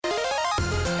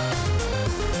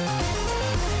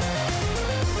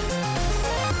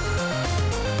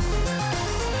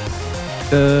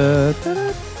That's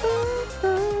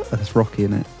Rocky,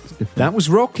 isn't it? That was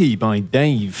Rocky by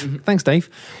Dave. Thanks, Dave.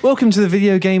 Welcome to the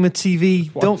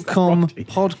VideoGamerTV.com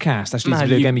podcast. Actually, it's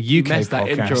Video Gamer UK you messed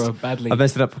podcast. That intro badly. I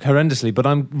messed it up horrendously, but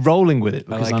I'm rolling with it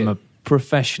because like I'm it. a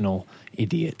professional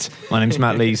idiot. My name's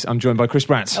Matt Lees. I'm joined by Chris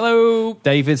Bratt. Hello.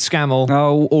 David Scammell.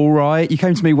 Oh, all right. You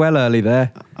came to me well early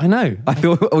there. I know. I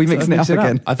thought, are we mixing it up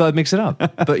again? I thought I'd mix it up.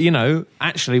 But, you know,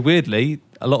 actually, weirdly,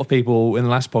 a lot of people in the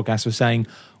last podcast were saying,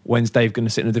 when's Dave going to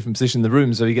sit in a different position in the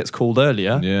room so he gets called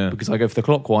earlier? Yeah. Because I go for the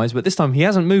clockwise. But this time he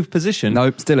hasn't moved position.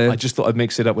 Nope, still here. I just thought I'd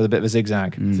mix it up with a bit of a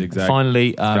zigzag. Zigzag.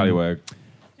 Finally, Scallywag.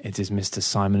 it is Mr.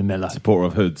 Simon Miller, Supporter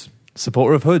of hoods.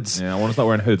 supporter of hoods. Yeah, I want to start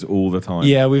wearing hoods all the time.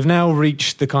 Yeah, we've now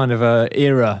reached the kind of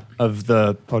era of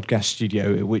the podcast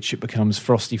studio in which it becomes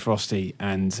frosty,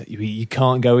 and you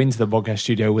can't go into the podcast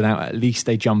studio without at least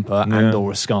a jumper and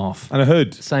or a scarf. And a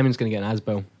hood. Simon's going to get an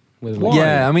Asbo. With Why?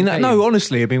 Yeah, I mean, Okay. no,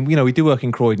 honestly, I mean, you know, we do work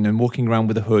in Croydon, and walking around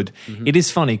with a hood, it is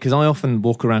funny because I often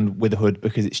walk around with a hood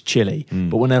because it's chilly.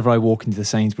 But whenever I walk into the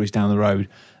Sainsbury's down the road,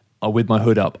 with my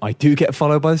hood up, I do get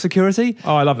followed by the security.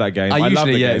 Oh, I love that game. I love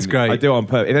usually, the yeah, game. it's great. I do it on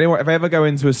purpose. If I ever go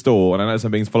into a store and I notice I'm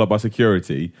being followed by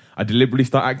security, I deliberately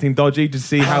start acting dodgy to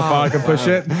see how far I can push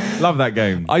it. Love that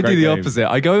game. I Great do the game. opposite.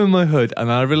 I go in my hood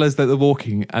and I realise that they're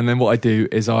walking, and then what I do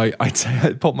is I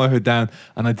pop my hood down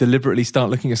and I deliberately start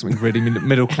looking at something really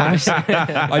middle class.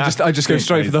 I just go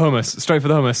straight for the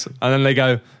hummus, and then they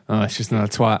go, oh, it's just another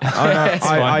twat.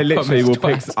 I literally will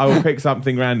pick. Twat. I will pick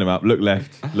something random up. Look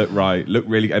left, look right, look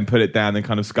really, and put it down, and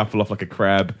kind of scuffle off like a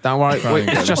crab. Don't worry, wait,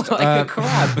 it's just like a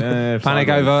crab. panic sideways.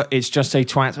 over. It's just a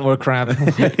twat or a crab.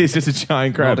 It's just a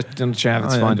giant crab. Not a chav,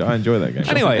 it's I fine. enjoy that game.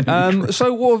 Anyway,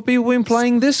 so what have people been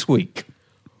playing this week?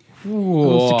 Who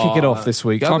wants to kick it off this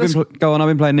week? So I've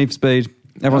been playing Need for Speed.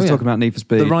 Everyone's talking about Need for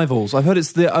Speed. The Rivals. I've heard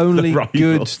it's the only The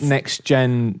good Rivals.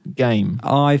 next-gen game.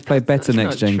 I've played better That's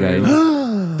next gen not true. games.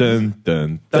 Dun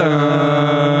dun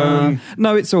dun.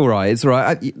 No, it's all right. It's all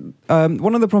right.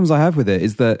 One of the problems I have with it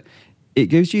is that it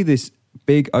gives you this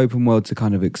big open world to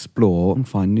kind of explore and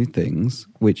find new things,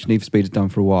 which Need for Speed has done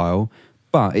for a while,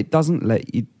 but it doesn't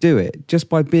let you do it. Just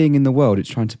by being in the world, it's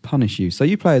trying to punish you. So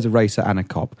you play as a racer and a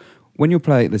cop. When you're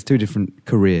playing, there's two different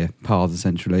career paths,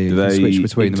 essentially. Do You can they switch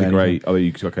between them. integrate? Oh,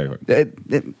 you okay? Right.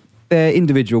 They're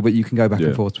individual, but you can go back Yeah.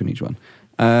 and forth between each one.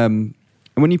 And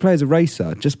when you play as a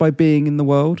racer, just by being in the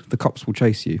world, the cops will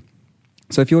chase you.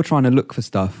 So if you're trying to look for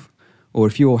stuff, or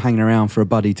if you're hanging around for a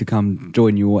buddy to come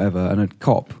join you or whatever, and a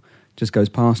cop just goes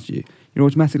past you, you're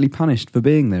automatically punished for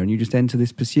being there, and you just enter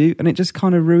this pursuit, and it just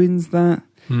kind of ruins that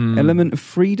element of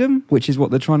freedom, which is what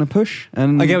they're trying to push.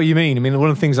 And I get what you mean. I mean, one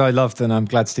of the things I loved, and I'm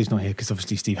glad Steve's not here because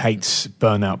obviously Steve hates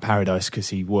Burnout Paradise because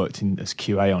he worked as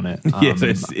QA on it. Yeah, so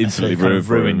it's instantly kind of ruined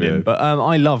ruined for him, him. yeah. But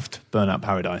I loved Burnout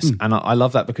Paradise, and I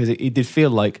love that because it did feel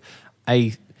like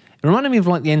it reminded me of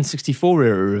like the N64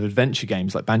 era of adventure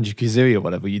games like Banjo-Kazooie or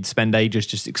whatever. You'd spend ages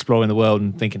just exploring the world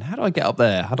and thinking, how do I get up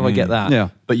there? How do I get that? Yeah.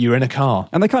 But you're in a car.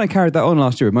 And they kind of carried that on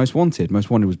last year with Most Wanted. Most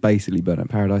Wanted was basically Burnout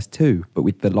Paradise 2, but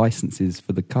with the licenses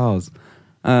for the cars.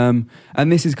 And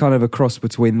this is kind of a cross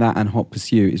between that and Hot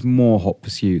Pursuit. It's more Hot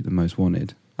Pursuit than Most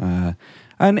Wanted.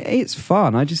 And it's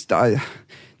fun.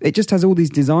 It just has all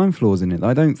these design flaws in it.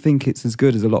 I don't think it's as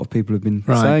good as a lot of people have been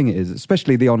saying it is.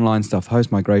 Especially the online stuff,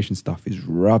 host migration stuff is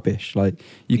rubbish. Like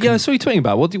Yeah, I saw you tweeting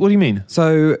about. What do you mean?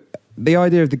 So the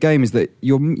idea of the game is that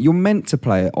you're meant to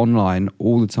play it online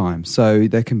all the time. So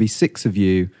there can be 6 of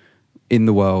you in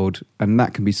the world, and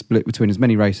that can be split between as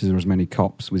many racers or as many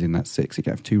cops within that 6. You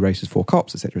can have 2 racers, 4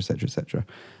 cops, etc., etc., etc.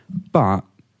 But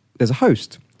there's a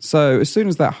host. So as soon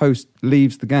as that host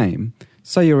leaves the game,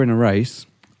 say you're in a race,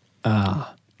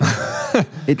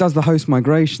 it does the host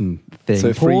migration thing. So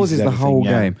it pauses freezes the whole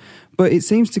everything, yeah. game. But it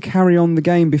seems to carry on the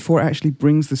game before it actually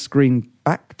brings the screen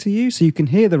back to you, so you can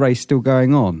hear the race still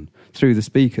going on through the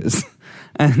speakers.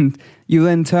 And you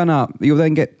then turn up, you'll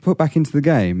then get put back into the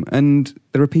game, and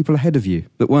there are people ahead of you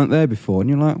that weren't there before, and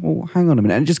you're like, well, hang on a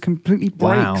minute. And it just completely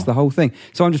breaks the whole thing.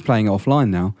 So I'm just playing it offline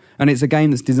now, and it's a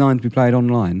game that's designed to be played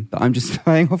online that I'm just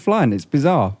playing offline. It's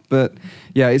bizarre. But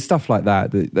yeah, it's stuff like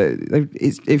that.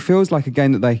 It feels like a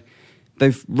game that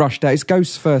they've rushed out. It's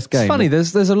Ghost's first game. It's funny. There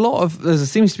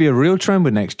seems to be a real trend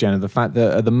with next gen of the fact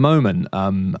that at the moment,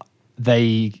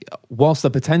 whilst the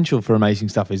potential for amazing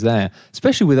stuff is there,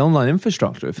 especially with online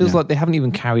infrastructure, it feels like they haven't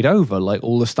even carried over like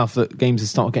all the stuff that games have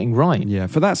started getting right. Yeah,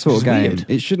 for that sort of game,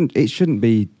 it shouldn't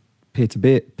be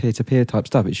peer-to-peer type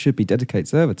stuff. It should be dedicated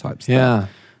server type stuff. Yeah.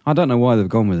 I don't know why they've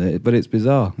gone with it, but it's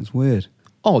bizarre. It's weird.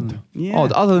 Odd. Yeah.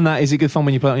 Odd. Other than that, is it good fun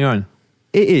when you play it on your own?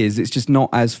 It is. It's just not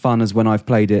as fun as when I've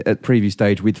played it at preview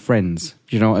stage with friends.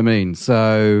 Do you know what I mean?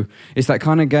 So it's that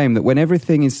kind of game that when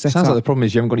everything is set Sounds up... like the problem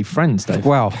is you haven't got any friends, Dave.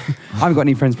 Well, I haven't got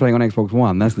any friends playing on Xbox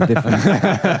One. That's the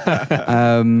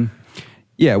difference.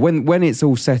 Yeah, when it's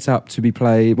all set up to be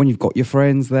played, when you've got your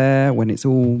friends there, when it's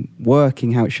all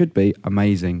working how it should be,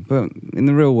 amazing. But in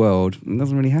the real world, it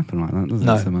doesn't really happen like that, does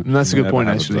it? So much? And that's a good Never point,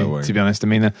 happens that actually, way. to be honest. I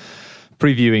mean,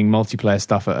 previewing multiplayer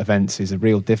stuff at events is a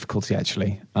real difficulty,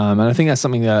 actually. And I think that's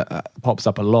something that pops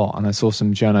up a lot. And I saw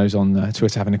some journos on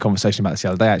Twitter having a conversation about this the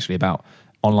other day, actually, about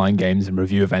online games and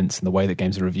review events and the way that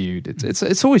games are reviewed.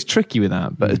 It's always tricky with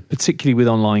that, but particularly with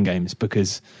online games,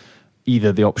 because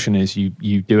either the option is you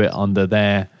do it under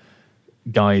their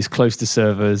guys close to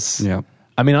servers. Yeah.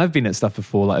 I mean, I've been at stuff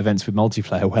before, like events with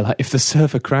multiplayer, where like if the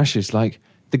server crashes, like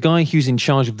the guy who's in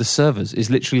charge of the servers is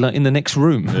literally like in the next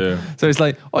room. Yeah. So it's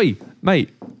like, oi,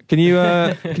 mate, can you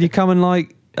come and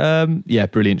like, yeah,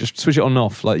 brilliant. Just switch it on and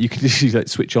off. Like you can just like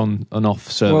switch on and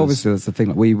off servers. Well, obviously, that's the thing.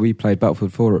 Like, we played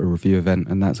Battlefield 4 at a review event,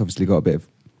 and that's obviously got a bit of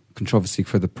controversy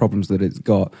for the problems that it's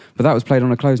got. But that was played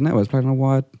on a closed network. It was played on a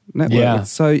wired network. Yeah.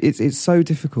 It's so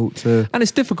difficult to... And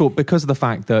it's difficult because of the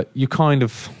fact that you kind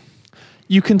of...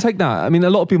 You can take that. I mean, a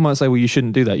lot of people might say, well, you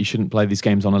shouldn't do that. You shouldn't play these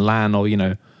games on a LAN or, you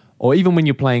know... Or even when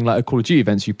you're playing like a Call of Duty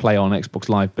events, you play on Xbox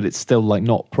Live, but it's still like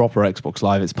not proper Xbox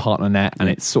Live. It's partner net, and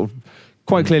it's sort of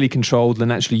quite clearly controlled.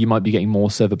 And actually, you might be getting more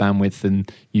server bandwidth than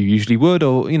you usually would,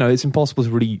 or you know, it's impossible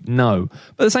to really know.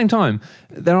 But at the same time,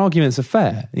 their arguments are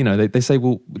fair. You know, they say,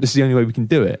 well, this is the only way we can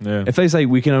do it. Yeah. If they say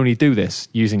we can only do this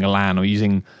using a LAN or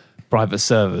using private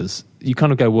servers, you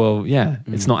kind of go, well, yeah,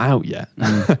 it's not out yet.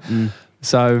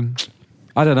 So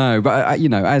I don't know, but you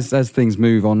know, as things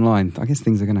move online, I guess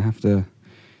things are going to have to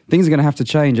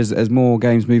change as more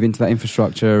games move into that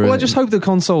infrastructure. Well, I just hope the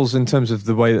consoles, in terms of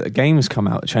the way that the games come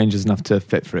out, changes enough to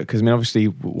fit for it. Because I mean, obviously,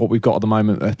 what we've got at the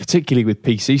moment, particularly with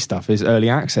PC stuff, is early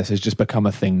access has just become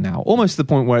a thing now, almost to the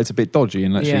point where it's a bit dodgy.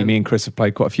 And actually, me and Chris have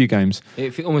played quite a few games.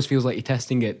 It almost feels like you're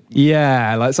testing it.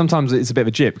 Yeah, like sometimes it's a bit of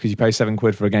a jip because you pay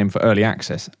 £7 for a game for early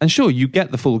access, and sure, you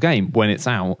get the full game when it's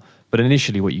out. But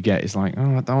initially, what you get is like,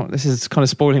 oh, this is kind of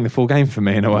spoiling the full game for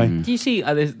me in a way. Do you see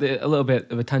there's a little bit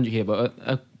of a tangent here, but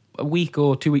a week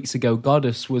or 2 weeks ago,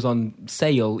 Goddess was on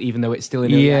sale, even though it's still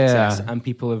in early access, and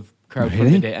people have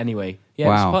crowdfunded it anyway. Yeah,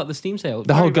 wow. It was part of the Steam sale.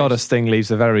 The whole Goddess thing leaves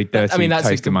a very dirty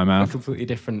taste in my a mouth. completely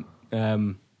different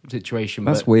situation.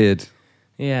 That's but, weird.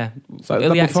 Yeah, So early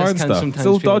Double access Fine can stuff. sometimes It's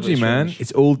all feel a bit dodgy, man. strange.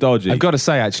 It's all dodgy. I've got to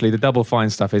say, actually, the Double Fine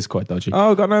stuff is quite dodgy.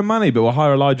 Oh, got no money, but we'll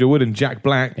hire Elijah Wood and Jack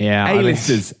Black. Yeah, I mean-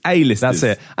 A-listers. A-listers. That's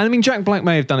it. And I mean, Jack Black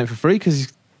may have done it for free because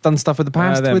he's done stuff with the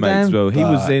past They're with mates. them. Well, he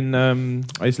but- was in.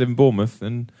 I used to live in Bournemouth,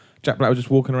 and Jack Black was just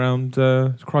walking around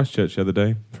Christchurch the other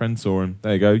day. Friend saw him.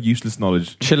 There you go. Useless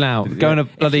knowledge. Chill out. Yeah. Going to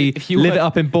bloody If you live want- it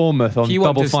up in Bournemouth on if you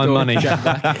want Double to Fine store money. Jack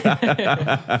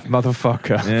Black,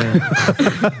 Motherfucker.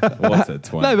 Yeah. What's a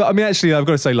twat? No, but I mean, actually, I've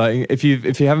got to say, like, if you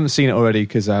haven't seen it already,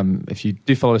 because if you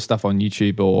do follow stuff on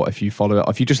YouTube or if you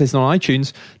just listen on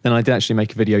iTunes, then I did actually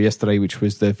make a video yesterday, which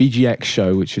was the VGX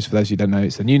show, which is, for those who don't know,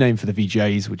 it's the new name for the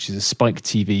VGAs, which is a Spike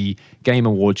TV Game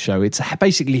Award show. It's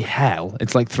basically hell.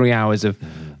 It's like 3 hours of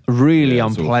really Yeah,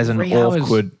 it's unpleasant, 3 hours.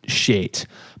 awkward shit.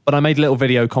 But I made a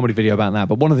little comedy video about that.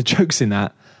 But one of the jokes in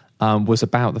that was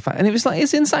about the fact, and it was like,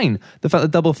 it's insane, the fact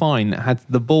that Double Fine had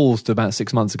the balls to about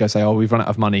 6 months ago say, oh, we've run out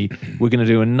of money, we're going to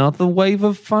do another wave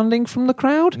of funding from the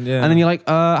crowd. Yeah. And then you're like,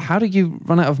 how do you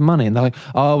run out of money? And they're like,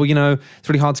 oh, well, you know, it's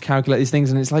really hard to calculate these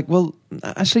things. And it's like, well,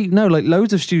 actually, no, like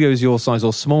loads of studios your size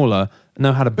or smaller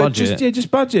know how to But budget.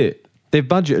 just budget. They've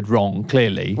budgeted wrong,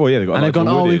 clearly. Well, yeah, they've got and they've Elijah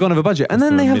gone, Wood we've in. gone over budget. And That's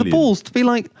then they for $1 have the million. balls to be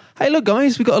like, hey, look,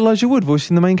 guys, we've got Elijah Wood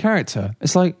voicing the main character.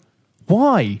 It's like,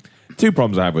 why? Two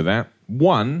problems I have with that.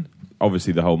 One,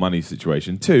 obviously the whole money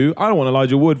situation. Two, I don't want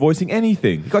Elijah Wood voicing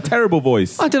anything. He's got a terrible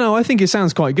voice. I don't know. I think it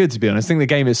sounds quite good, to be honest. I think the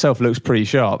game itself looks pretty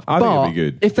sharp. I think But it'd be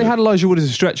good. if they had Elijah Wood as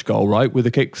a stretch goal, right, with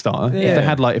a Kickstarter, if Yeah. they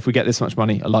had, like, if we get this much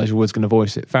money, Elijah Wood's going to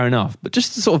voice it, fair enough. But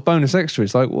just a sort of bonus extra,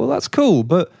 it's like, well, that's cool,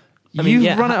 but I mean, you've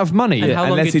yeah, run out of money. And how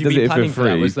long unless had he you does been it for planning for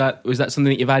that? free. Was that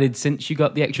something that you've added since you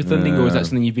got the extra funding, or was that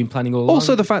something you've been planning all along?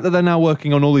 Also, the fact that they're now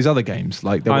working on all these other games.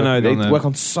 Like they're I know, working they on the- work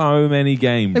on so many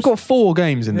games. They've got 4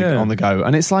 games Yeah. on the go,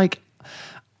 and it's like,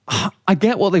 I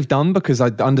get what they've done because I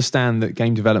understand that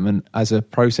game development as a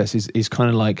process is kind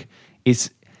of like it's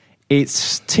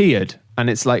tiered and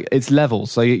it's like it's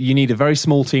levels. So you need a very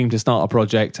small team to start a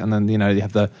project, and then you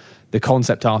have the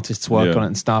concept artists work on it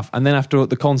and stuff, and then after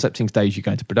the concepting stage, you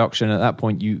go into production. At that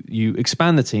point, you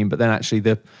expand the team, but then actually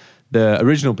the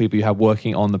original people you have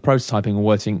working on the prototyping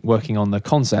or working on the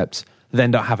concepts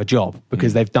then don't have a job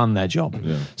because they've done their job.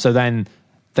 Yeah. So then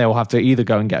they'll have to either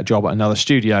go and get a job at another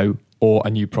studio or a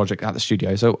new project at the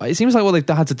studio. So it seems like what they've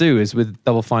had to do is with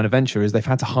Double Fine Adventure is they've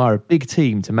had to hire a big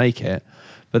team to make it,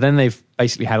 but then they've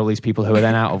basically had all these people who are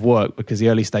then out of work because the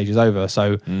early stage is over.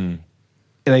 So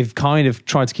they've kind of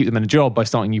tried to keep them in a job by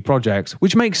starting new projects,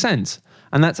 which makes sense.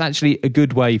 And that's actually a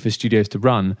good way for studios to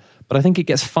run. But I think it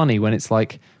gets funny when it's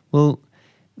like, well,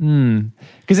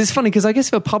 because it's funny, because I guess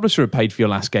if a publisher had paid for your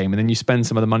last game and then you spend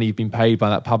some of the money you've been paid by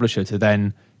that publisher to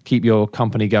then keep your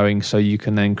company going so you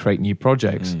can then create new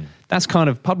projects, that's kind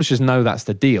of, publishers know that's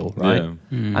the deal, right?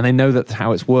 And they know that's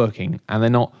how it's working,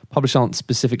 and publishers aren't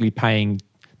specifically paying,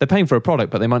 they're paying for a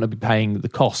product, but they might not be paying the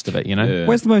cost of it, you know? Yeah.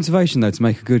 Where's the motivation, though, to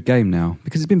make a good game now?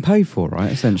 Because it's been paid for,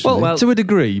 right, essentially? Well, to a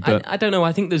degree, but... I don't know,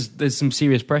 I think there's some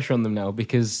serious pressure on them now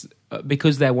because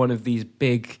they're one of these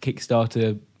big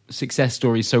Kickstarter success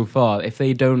stories so far. If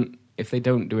they don't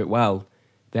do it well,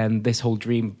 then this whole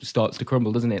dream starts to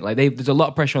crumble, doesn't it? Like there's a lot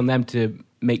of pressure on them to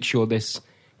make sure this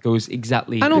goes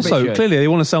exactly. And also, clearly, they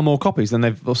want to sell more copies than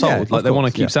they've sold. Yeah, like they want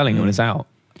to keep selling when it's out.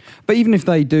 But even if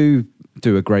they do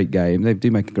a great game, they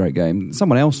do make a great game,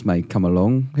 someone else may come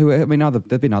along. There've been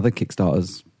other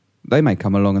Kickstarters. They may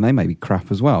come along and they may be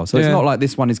crap as well. So it's not like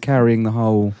this one is carrying the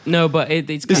whole. No, but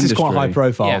it's this is quite high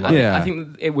profile. Yeah, I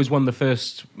think it was one of the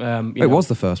first. It was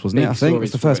the first, wasn't it? I think it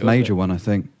was the first major one. I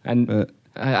think. And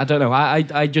I don't know.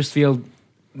 I just feel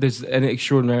there's an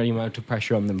extraordinary amount of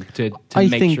pressure on them to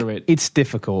make sure it's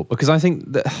difficult, because I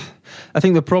think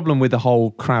the problem with the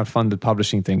whole crowdfunded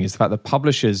publishing thing is the fact that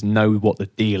publishers know what the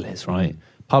deal is, right?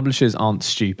 Publishers aren't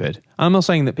stupid. I'm not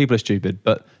saying that people are stupid,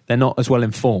 but they're not as well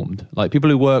informed. Like, people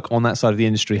who work on that side of the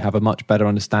industry have a much better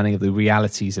understanding of the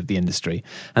realities of the industry,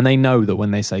 and they know that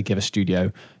when they say give a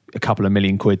studio a couple of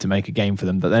million quid to make a game for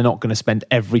them, that they're not going to spend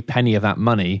every penny of that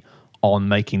money on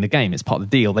making the game. It's part of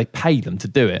the deal. They pay them to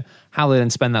do it. How they then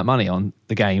spend that money on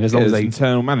the game, as long as they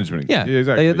internal management. Yeah,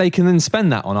 exactly. They can then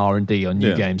spend that on R&D on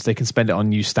new games. They can spend it on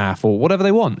new staff or whatever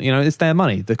they want. You know, it's their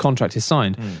money. The contract is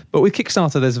signed. But with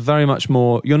Kickstarter, there's very much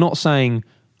more. You're not saying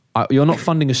you're not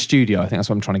funding a studio. I think that's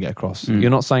what I'm trying to get across.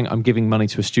 You're not saying I'm giving money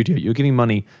to a studio. You're giving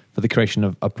money for the creation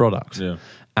of a product. Yeah.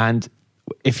 And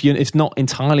if it's not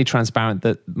entirely transparent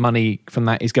that money from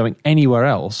that is going anywhere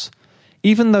else,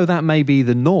 even though that may be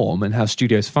the norm and how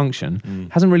studios function,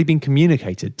 hasn't really been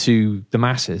communicated to the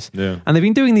masses. Yeah. And they've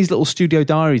been doing these little studio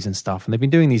diaries and stuff, and they've been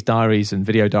doing these diaries and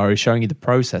video diaries showing you the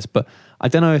process, but I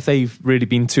don't know if they've really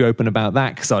been too open about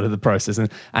that side of the process. And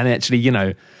actually, you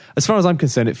know, as far as I'm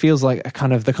concerned, it feels like the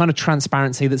kind of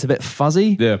transparency that's a bit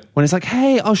fuzzy. Yeah. When it's like,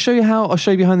 hey, I'll show you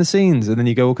behind the scenes. And then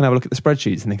you go, well, can I have a look at the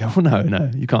spreadsheets? And they go, well, no,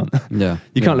 you can't. Yeah.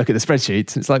 You can't look at the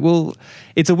spreadsheets. It's like, well,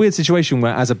 it's a weird situation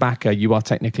where as a backer, you are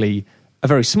technically a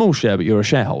very small share, but you're a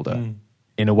shareholder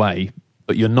in a way,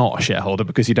 but you're not a shareholder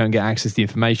because you don't get access to the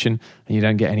information and you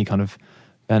don't get any kind of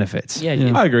benefits.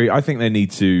 Yeah. I agree. I think they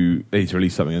need to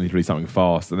release something. They need to release something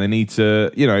fast, and they need to,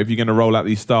 you know, if you're going to roll out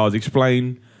these stars,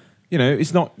 explain, you know,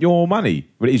 it's not your money.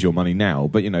 Well, it is your money now,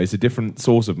 but you know, it's a different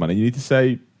source of money. You need to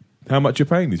say how much you're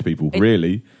paying these people,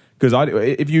 really, because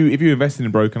if you invested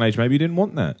in Broken Age, maybe you didn't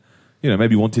want that. You know,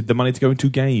 maybe wanted the money to go into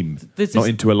games, not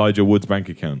into Elijah Wood's bank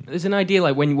account. There's an idea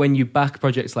like when you back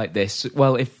projects like this,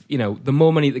 well, if, you know, the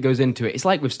more money that goes into it, it's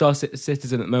like with Star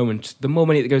Citizen at the moment, the more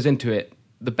money that goes into it,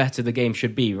 the better the game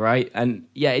should be, right? And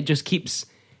yeah, it just keeps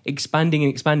expanding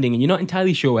and expanding, and you're not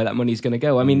entirely sure where that money's going to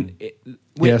go. I mean...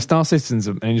 Star Citizen's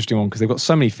an interesting one because they've got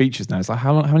so many features now. It's like,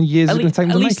 how many years is it going to take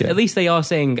them to make it? At least they are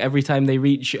saying every time they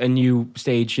reach a new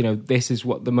stage, you know, this is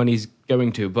what the money's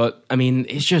going to. But, I mean,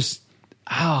 it's just...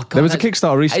 Oh, God, there was a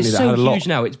Kickstarter recently that had a lot. It's so huge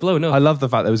now, it's blown up. I love the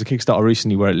fact there was a Kickstarter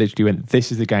recently where it literally went, this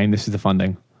is the game, this is the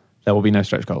funding, there will be no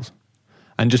stretch goals.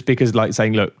 And just because, like,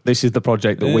 saying, look, this is the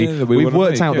project that we've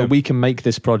worked out that we can make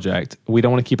this project, we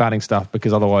don't want to keep adding stuff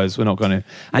because otherwise we're not going to.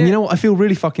 And you know what, I feel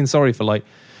really fucking sorry for, like,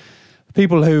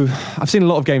 people who, I've seen a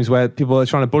lot of games where people are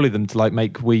trying to bully them to, like,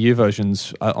 make Wii U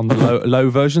versions on the low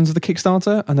versions of the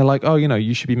Kickstarter, and they're like, oh, you know,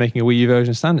 you should be making a Wii U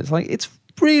version standard. It's like, it's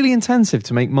really intensive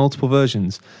to make multiple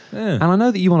versions. Yeah. And I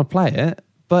know that you want to play it,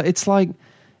 but it's like...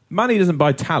 Money doesn't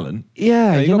buy talent.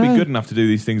 Yeah, you've got to be good enough to do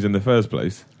these things in the first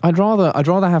place. I'd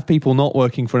rather have people not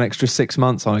working for an extra 6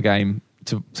 months on a game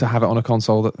to have it on a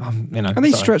console that, you know... And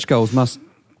these stretch goals must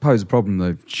pose a problem,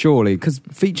 though, surely, because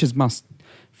features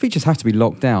have to be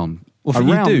locked down. Well,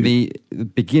 around the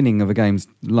beginning of a game's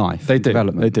life.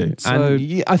 Development. They do. So,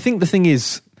 and I think the thing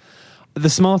is... The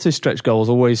smartest stretch goals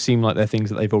always seem like they're things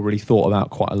that they've already thought about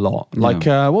quite a lot. Like,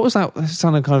 what was that? It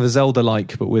sounded kind of a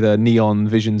Zelda-like, but with a neon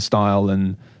vision style,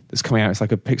 and it's coming out. It's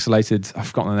like a pixelated... I've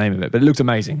forgotten the name of it, but it looked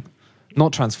amazing.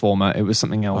 Not Transformer, it was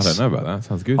something else. I don't know about that.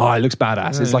 Sounds good. Oh, it looks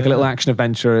badass. It's like a little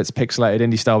action-adventure. It's pixelated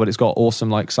indie style, but it's got awesome,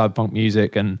 like, cyberpunk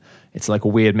music, and it's like a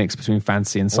weird mix between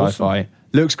fantasy and sci-fi.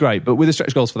 looks great. But with the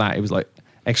stretch goals for that, it was like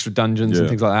extra dungeons and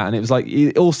things like that, and it was like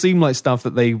it all seemed like stuff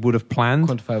that they would have planned,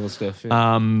 quantifiable stuff.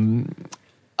 Yeah.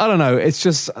 I don't know. It's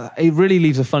just it really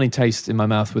leaves a funny taste in my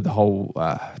mouth with the whole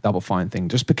Double Fine thing.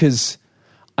 Just because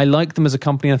I like them as a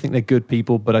company, I think they're good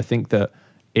people, but I think that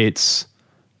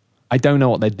I don't know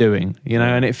what they're doing, you know,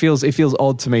 and it feels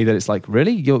odd to me that it's like,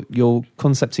 really, you're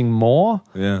concepting more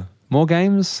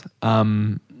games.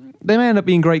 They may end up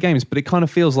being great games, but it kind of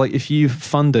feels like if you've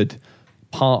funded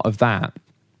part of that,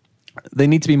 they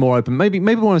need to be more open. Maybe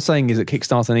what I'm saying is that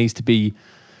Kickstarter needs to be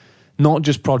not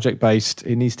just project based.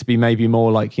 It needs to be maybe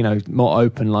more like, you know, more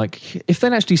open. Like if they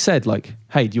actually said like,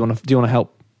 hey, do you want to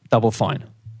help Double Fine?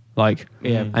 Like,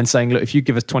 and saying, look, if you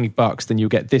give us $20, then you'll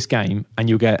get this game, and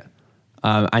you'll get,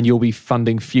 and you'll be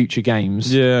funding future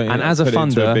games. And as a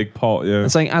funder, a big pot.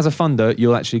 And saying as a funder,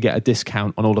 you'll actually get a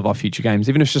discount on all of our future games,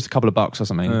 even if it's just a couple of bucks or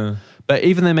something. But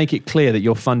even they make it clear that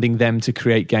you're funding them to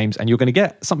create games, and you're going to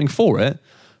get something for it.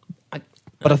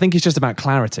 But I think it's just about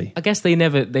clarity. I guess they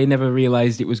never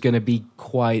realised it was going to be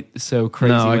quite so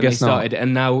crazy when they started,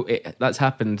 and now that's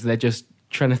happened. They're just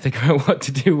trying to figure out what to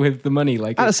do with the money.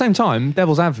 Like at the same time,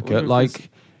 devil's advocate,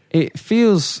 like it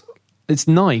feels it's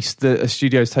nice that a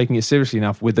studio's taking it seriously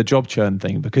enough with the job churn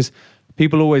thing, because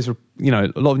people always, you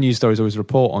know, a lot of news stories always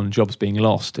report on jobs being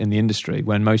lost in the industry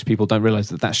when most people don't realise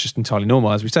that that's just entirely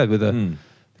normal. As we said, with the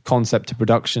concept to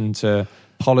production to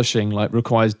polishing, like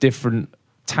requires different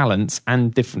talents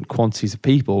and different quantities of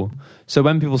people. So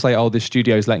when people say, oh, this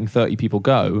studio is letting 30 people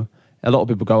go, a lot of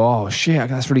people go, oh shit,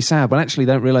 that's really sad. But actually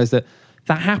they don't realise that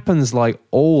happens like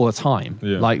all the time,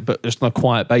 like, but just on a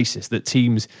quiet basis, that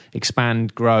teams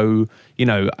expand, grow. You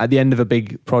know, at the end of a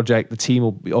big project, the team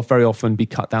will very often be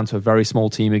cut down to a very small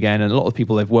team again, and a lot of the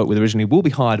people they've worked with originally will be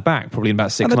hired back probably in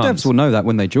about 6 months. And the devs will know that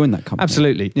when they join that company.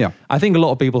 Absolutely. Yeah. I think a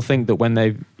lot of people think that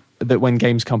when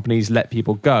games companies let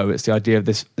people go, it's the idea of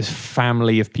this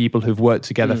family of people who've worked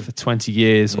together for 20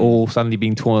 years all suddenly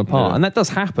being torn apart. And that does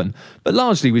happen. But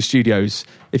largely with studios,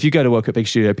 if you go to work at a big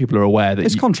studio, people are aware that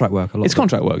it's contract work a lot. It's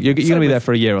contract work. You're going to be there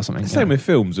for a year or something. Same with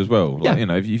films as well. Like, you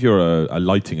know, if you're a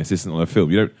lighting assistant on a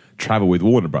film, you don't travel with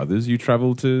Warner Brothers, you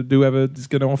travel to whoever is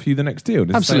going to offer you the next deal.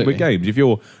 And it's the same with games. If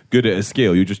you're good at a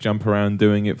skill, you just jump around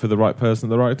doing it for the right person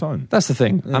at the right time. That's the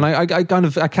thing. And I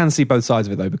can see both sides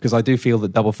of it though, because I do feel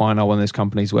that Double Fine are one of those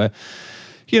companies where,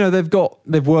 you know,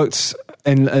 they've worked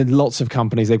in lots of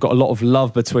companies, they've got a lot of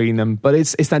love between them, but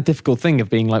it's that difficult thing of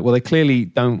being like, well, they clearly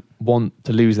don't want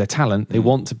to lose their talent. They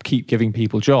want to keep giving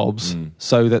people jobs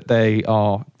so that they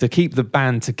are, to keep the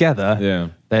band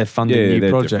together, they're funding new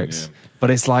projects. But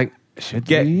it's like,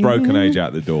 get Broken Age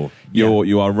out the door.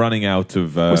 You are running out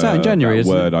of what's that in January?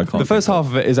 Word I can't. The first half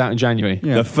of it is out in January.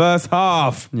 The first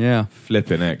half.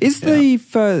 Flipping heck. Is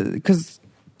because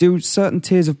do certain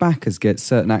tiers of backers get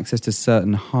certain access to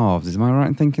certain halves? Am I right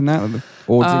in thinking that,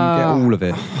 or do you get all of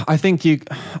it? I think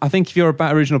if you're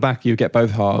a original backer, you get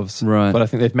both halves. Right. But I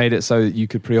think they've made it so that you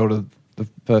could pre-order the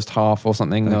first half or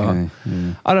something. Okay.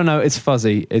 I don't know. It's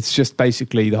fuzzy. It's just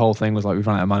basically the whole thing was like, we've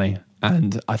run out of money,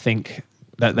 and I think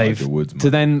that they've to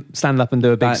then stand up and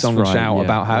do a big song and shout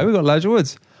about how we got Elijah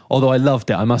Woods. Although I loved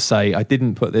it, I must say, I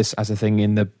didn't put this as a thing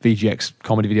in the VGX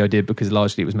comedy video I did because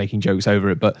largely it was making jokes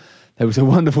over it. But there was a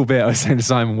wonderful bit I was saying to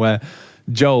Simon where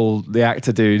Joel, the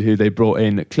actor dude who they brought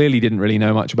in, clearly didn't really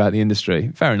know much about the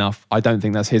industry. Fair enough. I don't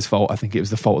think that's his fault. I think it was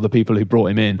the fault of the people who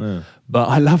brought him in. Yeah. But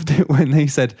I loved it when they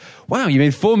said, wow, you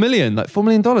made $4 million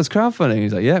crowdfunding.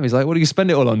 He's like, yeah. He's like, what do you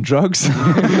spend it all on? Drugs?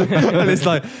 And it's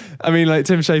like, I mean, like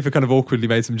Tim Schafer kind of awkwardly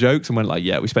made some jokes and went like,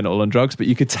 yeah, we spent it all on drugs. But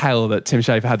you could tell that Tim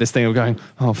Schafer had this thing of going,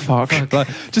 oh, fuck. Like,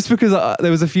 just because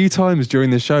there was a few times during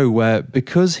the show where,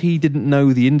 because he didn't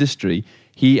know the industry,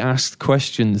 he asked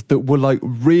questions that were like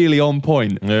really on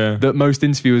point that most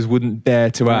interviewers wouldn't dare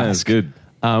to ask. Good.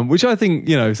 Which I think,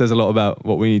 you know, says a lot about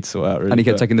what we need to sort out. Really. And he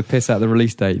kept taking the piss out of the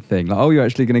release date thing. Like, oh, you're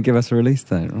actually going to give us a release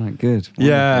date. Right, good.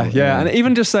 Yeah. And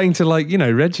even just saying to, like, you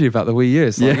know, Reggie about the Wii U,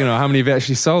 it's like, you know, how many have you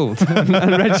actually sold? and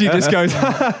Reggie just goes,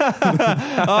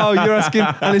 oh, you're asking.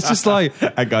 And it's just like,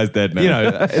 that guy's dead now. You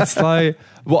know, it's like,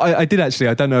 well, I did actually,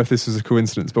 I don't know if this was a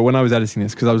coincidence, but when I was editing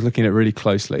this, because I was looking at it really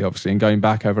closely, obviously, and going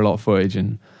back over a lot of footage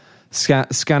and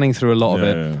scanning through a lot of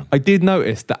it, I did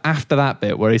notice that after that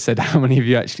bit where he said, how many have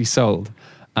you actually sold?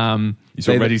 You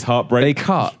saw Reggie's heartbreak? They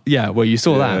cut, well, you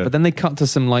saw that, but then they cut to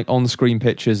some like on-screen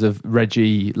pictures of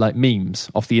Reggie, like memes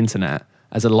off the internet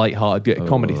as a light-hearted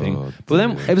comedy thing. But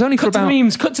then it was only for about...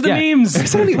 Cut to the memes!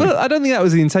 It's only, well, I don't think that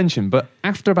was the intention, but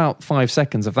after about 5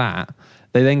 seconds of that,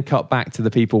 They then cut back to the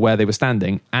people where they were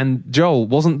standing, and Joel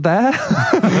wasn't there.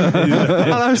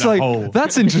 And I was like,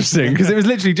 that's interesting, because it was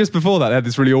literally just before that they had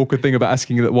this really awkward thing about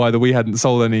asking that why the Wii hadn't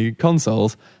sold any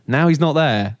consoles. Now he's not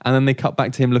there, and then they cut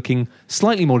back to him looking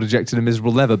slightly more dejected and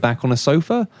miserable than ever, back on a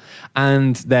sofa.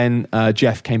 And then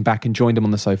Jeff came back and joined him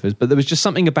on the sofas. But there was just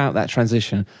something about that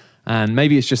transition. And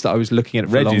maybe it's just that I was looking at it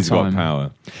for Reggie's a long time. got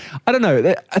power. I don't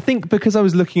know. I think because I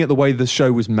was looking at the way the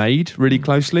show was made really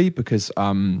closely, because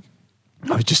I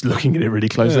was just looking at it really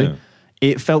closely. Yeah.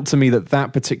 It felt to me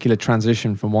that particular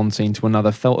transition from one scene to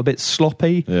another felt a bit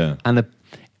sloppy and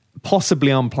possibly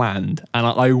unplanned. And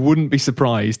I wouldn't be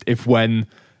surprised if when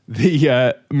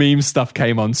the meme stuff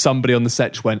came on, somebody on the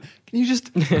set just went,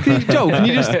 Joel, can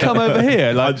you just come over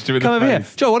here? Like, come over here.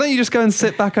 Joel, why don't you just go and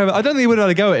sit back over? I don't think they would have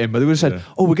had a go at him, but they would have said,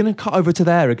 we're going to cut over to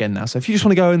there again now. So if you just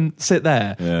want to go and sit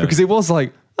there. Yeah. Because it was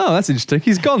like, oh, that's interesting.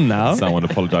 He's gone now. Someone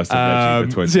apologised to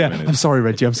Reggie for 20 minutes. I'm sorry,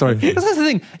 Reggie. I'm sorry. That's the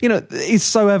thing. It's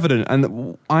so evident.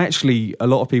 And a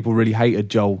lot of people really hated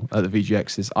Joel at the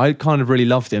VGXs. I kind of really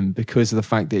loved him because of the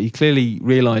fact that he clearly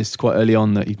realised quite early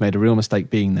on that he'd made a real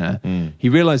mistake being there. He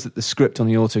realised that the script on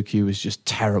the auto cue was just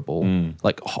terrible,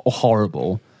 like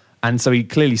horrible. And so he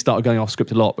clearly started going off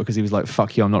script a lot because he was like,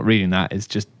 fuck you, I'm not reading that. It's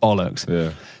just bollocks.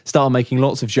 Yeah. Started making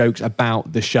lots of jokes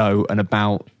about the show and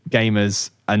about gamers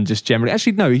and just generally.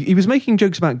 Actually, no, he was making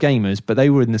jokes about gamers, but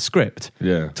they were in the script.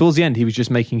 Yeah. Towards the end, he was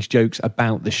just making jokes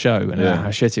about the show and about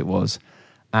how shit it was.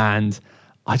 And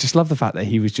I just love the fact that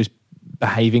he was just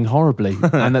behaving horribly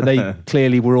and that they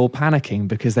clearly were all panicking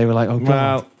because they were like, oh god,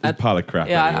 well, a pile of crap.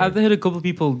 Yeah, I've heard a couple of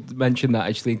people mention that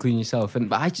actually, including yourself,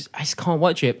 but I just can't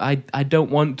watch it. I don't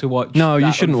want to watch. No,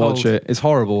 you shouldn't watch it. It's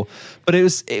horrible. But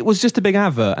it was just a big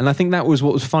advert, and I think that was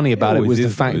what was funny about it was the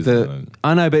fact that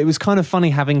I know, but it was kind of funny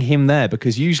having him there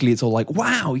because usually it's all like,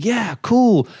 wow, yeah,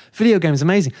 cool, video games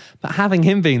amazing, but having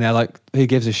him being there, like, who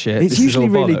gives a shit? It's usually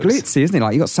really glitzy, isn't it?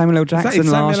 Like you got Samuel L.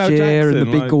 Jackson last year and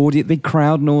the big audience, big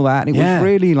crowd and all that. And it was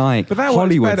really like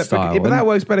Hollywood style. But that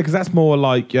works better because that's more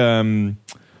like the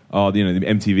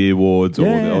MTV Awards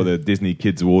or the Disney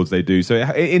Kids Awards they do. So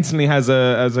it instantly has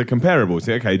a comparable.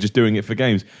 So okay, just doing it for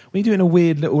games. When you're doing a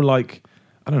weird little like,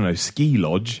 I don't know, ski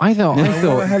lodge. I thought, what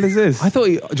the hell is this? I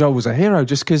thought Joel was a hero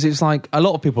just because it's like a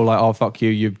lot of people are like, oh fuck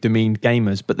you, you've demeaned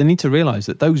gamers, but they need to realise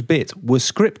that those bits were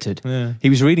scripted. Yeah.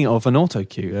 He was reading it off an auto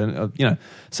cue, and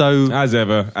so as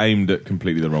ever aimed at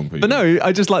completely the wrong people. But no,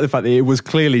 I just like the fact that it was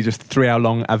clearly just a 3-hour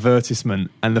long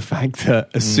advertisement, and the fact that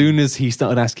as soon as he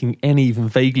started asking any even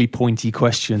vaguely pointy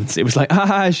questions, it was like,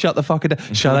 shut the fucker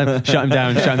down, shut him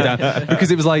down,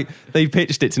 because it was like they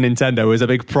pitched it to Nintendo as a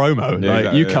big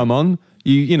promo, come on.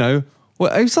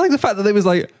 Well, it's like the fact that it was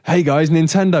like, hey guys,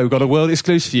 Nintendo got a world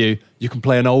exclusive for you. You can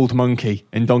play an old monkey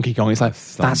in Donkey Kong. It's like,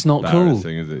 that's not cool.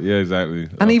 Is it? Yeah, exactly.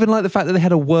 And even like the fact that they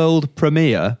had a world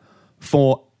premiere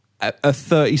for a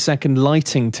 30-second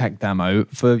lighting tech demo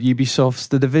for Ubisoft's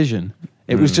The Division.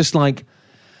 It was just like,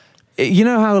 you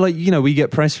know how we get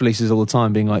press releases all the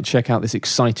time being like, check out this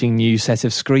exciting new set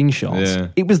of screenshots. Yeah.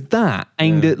 It was that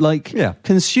aimed at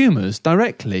consumers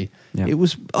directly. Yeah. It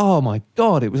was, oh my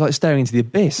god, it was like staring into the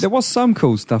abyss. There was some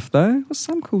cool stuff though.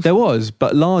 There was,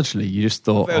 but largely you just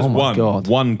thought, oh my god.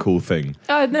 One cool thing.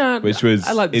 Which was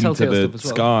I like the Into the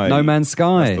Sky. No Man's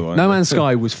Sky. No Man's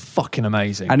Sky was fucking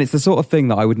amazing. And it's the sort of thing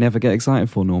that I would never get excited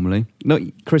for normally.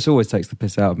 Chris always takes the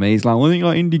piss out of me. He's like, well, I think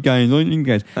like indie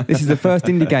games. This is the first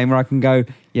indie game where I can go,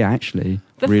 yeah, actually,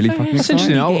 really fucking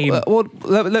exciting.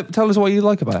 Tell us what you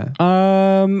like about it.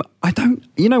 I don't.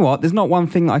 You know what? There's not one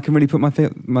thing that I can really put my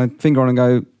finger on and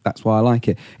go, that's why I like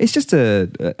it. It's just an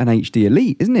HD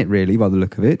Elite, isn't it? Really, by the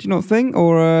look of it. Do you not think?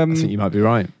 Or I think you might be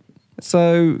right.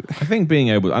 So I think being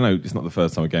able, I know it's not the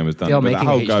first time a game has done it, but that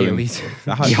whole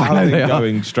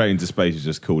going straight into space is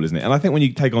just cool, isn't it? And I think when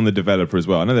you take on the developer as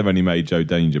well, I know they've only made Joe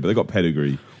Danger, but they've got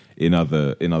pedigree in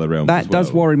other realms. That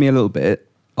does worry me a little bit.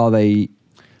 Are they?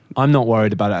 I'm not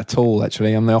worried about it at all,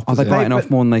 actually. I'm the opposite. Are they biting off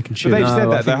more than they can chew? They've said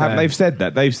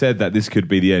that. They've said that this could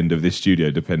be the end of this studio,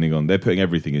 depending on... They're putting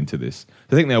everything into this.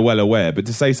 I think they're well aware, but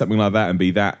to say something like that and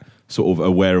be that sort of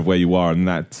aware of where you are and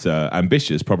that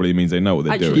ambitious probably means they know what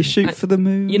they're doing. You shoot for the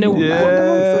moon. You know,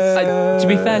 to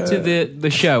be fair to the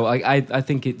show, I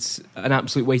think it's an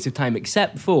absolute waste of time,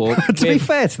 except for... to be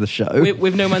fair to the show.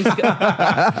 With No Man's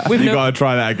Sky... You've got to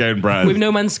try that again, Brad. With No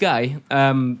Man's Sky,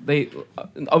 they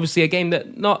obviously a game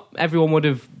that not everyone would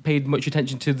have paid much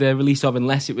attention to the release of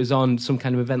unless it was on some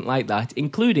kind of event like that,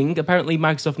 including, apparently,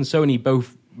 Microsoft and Sony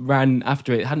both ran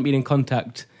after it, hadn't been in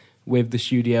contact with the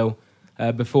studio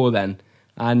before then.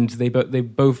 and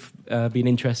they've both been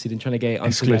interested in trying to get it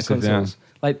onto their Exclusive, consoles.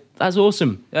 Like, that's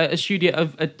awesome. A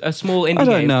studio, a small indie I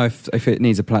don't game. know if it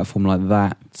needs a platform like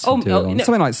that. To do it on. no.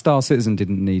 Something like Star Citizen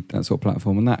didn't need that sort of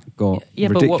platform, and that got Yeah, a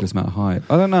but ridiculous amount of hype.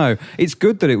 I don't know. It's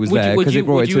good that it was there because it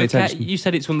brought it to the attention. You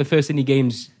said it's one of the first indie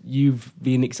games you've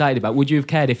been excited about. Would you have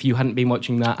cared if you hadn't been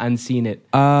watching that and seen it?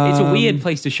 It's a weird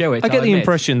place to show it. I get I'll the admit.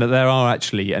 impression that there are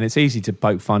actually, and it's easy to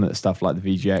poke fun at stuff like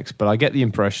the VGX, but I get the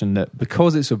impression that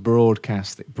because it's a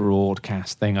broadcast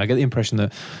thing, I get the impression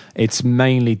that it's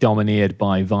mainly domineered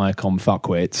by Viacom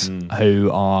fuckwits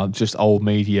who are just old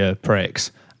media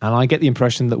pricks. And I get the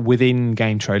impression that within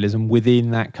game trailers and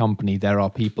within that company, there are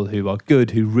people who are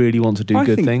good, who really want to do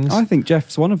good things. I think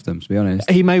Jeff's one of them, to be honest.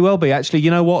 He may well be. Actually,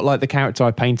 you know what? Like, the character I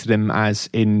painted him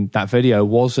as in that video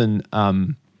wasn't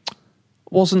unfair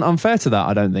to that,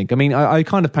 I don't think. I mean, I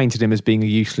kind of painted him as being a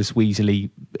useless, weaselly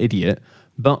idiot,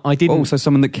 but I didn't. Also,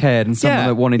 someone that cared and someone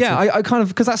that wanted to. Yeah, I kind of,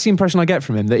 because that's the impression I get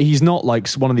from him, that he's not like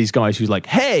one of these guys who's like,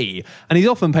 hey, and he's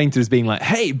often painted as being like,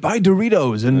 hey, buy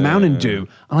Doritos and Mountain Dew.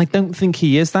 And I don't think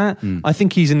he is that. I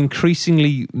think he's an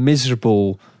increasingly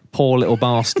miserable, poor little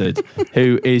bastard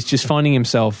who is just finding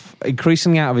himself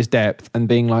increasingly out of his depth and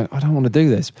being like, I don't want to do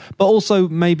this. But also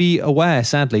maybe aware,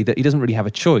 sadly, that he doesn't really have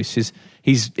a choice.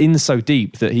 He's in so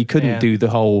deep that he couldn't do the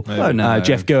whole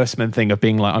Jeff Gerstmann thing of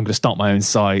being like, I'm going to start my own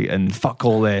site and fuck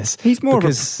all this. He's more of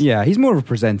a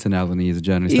presenter now than he is a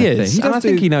journalist. He is, and I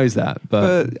think he knows that.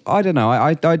 But I don't know.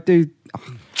 I do.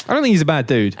 I don't think he's a bad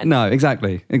dude. No,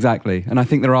 exactly. And I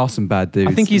think there are some bad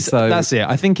dudes. I think that's it.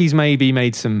 I think he's maybe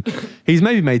made some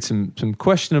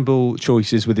questionable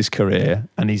choices with his career,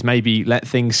 and he's maybe let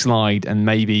things slide,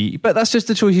 but that's just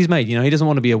the choice he's made. You know, he doesn't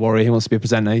want to be a warrior. He wants to be a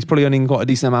presenter. He's probably earning quite a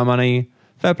decent amount of money.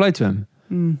 Fair play to him.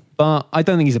 But I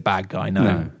don't think he's a bad guy. No, I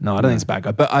don't think he's a bad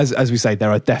guy. But as we say,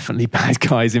 there are definitely bad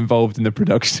guys involved in the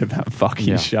production of that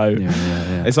fucking show.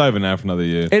 Yeah. It's over now for another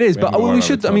year. It is, but we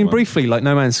should. I mean, briefly, like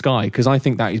No Man's Sky, because I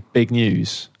think that is big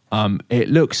news. It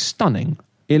looks stunning.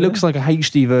 It looks like a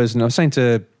HD version. I was saying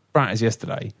to Bratters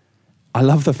yesterday, I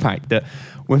love the fact that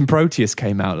when Proteus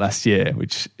came out last year,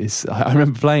 which is, I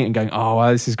remember playing it and going, oh,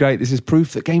 wow, this is great. This is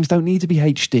proof that games don't need to be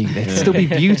HD. They can still be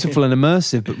beautiful and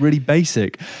immersive, but really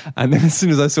basic. And then as soon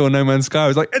as I saw No Man's Sky, I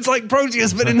was like, it's like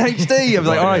Proteus, but in HD. I was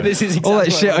like, all right, this is exactly all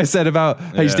that shit I said about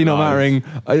HD not mattering.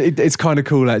 It's kind of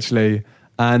cool, actually.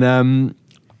 And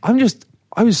I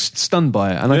was stunned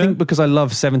by it. And I think because I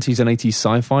love 70s and 80s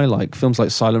sci-fi, like films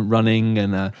like Silent Running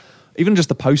and even just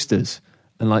the posters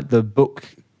and like the book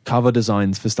cover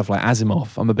designs for stuff like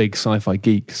Asimov. I'm a big sci-fi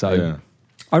geek, so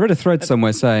I read a thread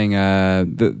somewhere saying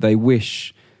that they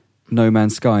wish No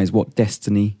Man's Sky is what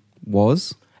Destiny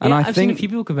was. And I've seen a few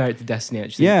people compare it to Destiny,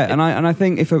 actually. Yeah, and I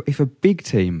think if a big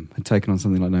team had taken on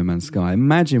something like No Man's Sky,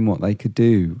 imagine what they could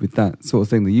do with that sort of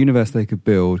thing, the universe they could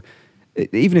build,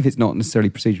 even if it's not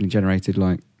necessarily procedurally generated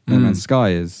like No Man's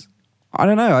Sky is. I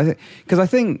don't know, because I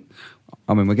think...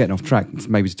 I mean, we're getting off track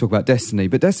maybe to talk about Destiny,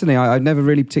 but Destiny I've never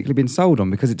really particularly been sold on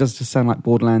because it does just sound like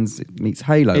Borderlands meets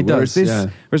Halo. Whereas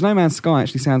No Man's Sky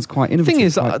actually sounds quite innovative. The thing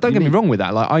is, don't get me wrong with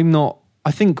that. Like,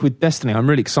 I think with Destiny, I'm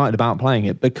really excited about playing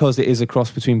it because it is a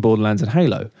cross between Borderlands and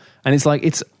Halo. And it's like,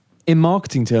 in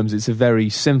marketing terms, it's a very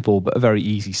simple but a very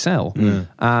easy sell.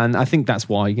 And I think that's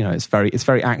why, you know, it's very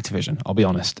Activision, I'll be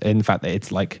honest. In fact,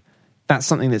 it's like, that's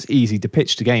something that's easy to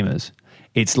pitch to gamers.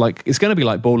 It's going to be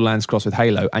like Borderlands crossed with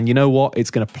Halo, and you know what?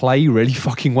 It's going to play really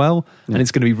fucking well, and it's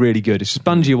going to be really good. It's just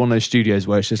Bungie, one of those studios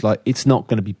where it's just like, it's not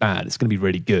going to be bad. It's going to be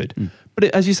really good. But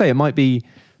as you say, it might be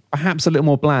perhaps a little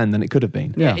more bland than it could have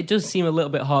been. Yeah, it does seem a little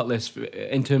bit heartless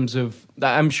in terms of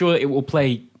that. I'm sure it will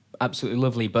play absolutely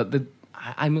lovely, but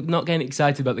I'm not getting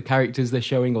excited about the characters they're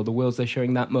showing or the worlds they're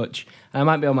showing that much. And I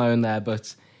might be on my own there,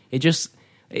 but it just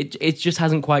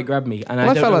hasn't quite grabbed me. And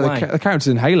I don't know why. The characters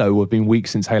in Halo have been weak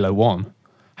since Halo 1.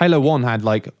 Halo 1 had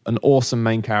like an awesome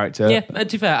main character to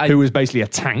be fair, who was basically a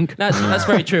tank. That's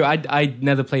very true. I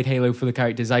never played Halo for the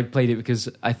characters. I played it because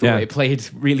I thought it played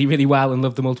really, really well and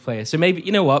loved the multiplayer. So maybe,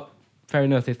 you know what? Fair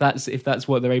enough. If that's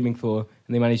what they're aiming for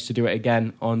and they managed to do it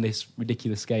again on this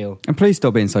ridiculous scale. And please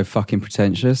stop being so fucking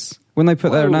pretentious. When they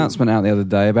put their announcement out the other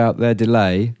day about their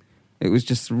delay, it was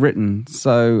just written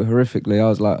so horrifically. I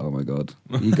was like, oh my God,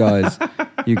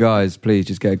 you guys, please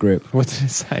just get a grip. What did it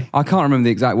say? I can't remember the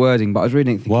exact wording, but I was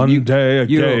reading it thinking, One day a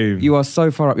game. You are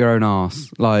so far up your own arse.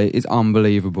 Like, it's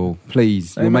unbelievable.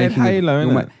 Please. They made Halo,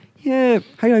 innit? Yeah,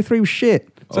 Halo 3 was shit.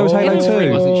 So was Halo 2. Halo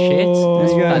 3 wasn't shit. There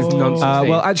you go. That's nonsense.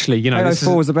 Well, actually, you know, Halo this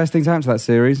 4 is, was the best thing to happen to that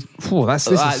series. this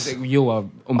is You are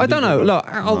I don't know. Look,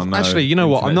 no. actually, you know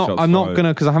what? I'm Internet not shots fired.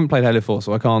 gonna, because I haven't played Halo 4,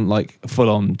 so I can't like full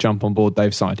on jump on board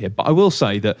Dave's side here. But I will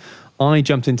say that I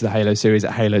jumped into the Halo series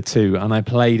at Halo 2, and I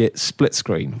played it split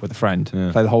screen with a friend.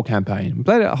 Yeah. Played the whole campaign.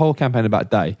 Played it the whole campaign in about a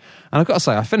day, and I've got to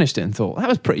say, I finished it and thought that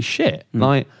was pretty shit.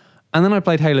 Like, and then I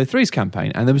played Halo 3's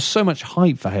campaign, and there was so much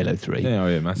hype for Halo 3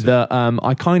 massive. that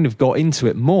I kind of got into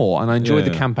it more, and I enjoyed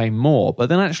the campaign more. But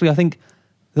then actually, I think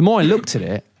the more I looked at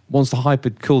it, once the hype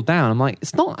had cooled down, I'm like,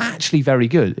 it's not actually very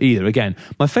good either. Again,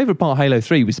 my favourite part of Halo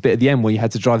 3 was the bit at the end where you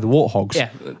had to drive the warthogs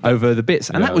over the bits.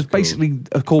 And Yeah, that was that was basically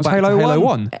a callback to Halo Halo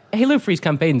 1. 1. Halo 3's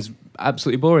campaign's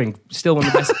absolutely boring. Still one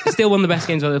of the best. Still one of the best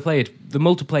games I've ever played. The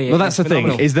multiplayer. Well, that's is the thing,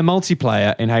 phenomenal. is the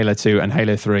multiplayer in Halo 2 and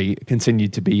Halo 3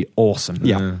 continued to be awesome.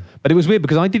 Yeah. But it was weird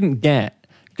because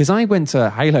because I went to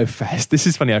Halo Fest. This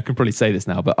is funny, I can probably say this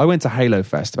now, but I went to Halo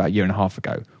Fest about a year and a half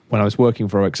ago when I was working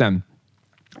for OXM.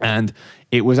 And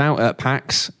it was out at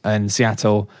PAX in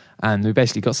Seattle, and we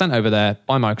basically got sent over there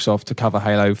by Microsoft to cover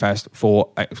Halo Fest for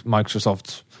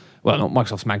Microsoft's, well, not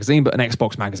Microsoft's magazine, but an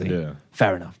Xbox magazine. Yeah.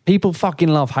 Fair enough. People fucking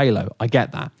love Halo. I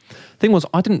get that. Thing was,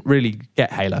 I didn't really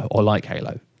get Halo or like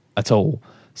Halo at all.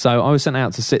 So I was sent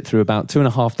out to sit through about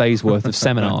 2.5 days worth of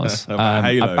seminars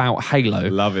About Halo.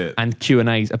 Love it. and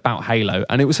Q&As about Halo.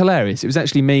 And it was hilarious. It was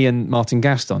actually me and Martin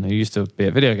Gaston, who used to be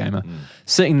a video gamer,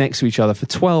 sitting next to each other for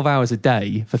 12 hours a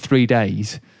day for 3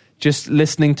 days, just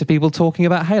listening to people talking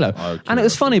about Halo. Okay. And it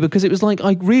was funny because it was like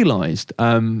I realised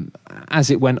as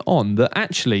it went on that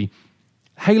actually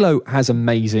Halo has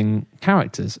amazing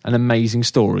characters and amazing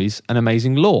stories and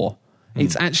amazing lore.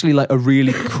 It's actually like a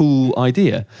really cool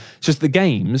idea. It's just the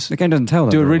games The game doesn't tell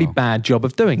that do a very really well. bad job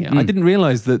of doing it. I didn't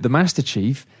realise that the Master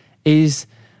Chief is...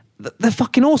 They're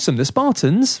fucking awesome. The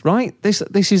Spartans, right? This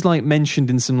is like mentioned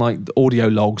in some like audio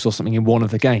logs or something in one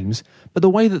of the games. But the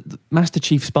way that the Master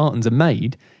Chief Spartans are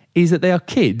made is that they are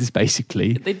kids,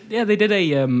 basically. They did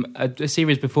a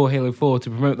series before Halo 4 to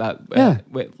promote that.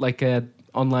 With, like a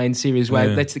online series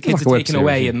where the kids Like a are web taken series,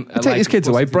 away yeah. and They take these kids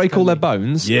away, break all their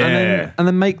bones. bones, Yeah. and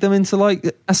then make them into like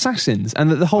assassins. And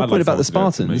the whole I'd point like about the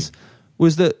someone to do that to Spartans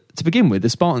was that to begin with, the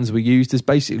Spartans were used as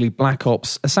basically Black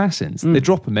Ops assassins. They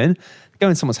drop them in, go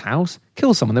in someone's house,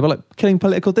 kill someone. They were like killing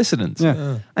political dissidents.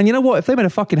 Yeah. And you know what? If they made a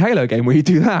fucking Halo game where you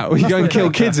do that, where you go and kill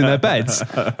kids in their beds,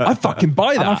 I'd fucking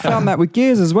buy And I that. found that with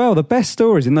Gears as well. The best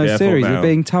stories in those Yeah, series full are now.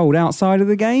 being told outside of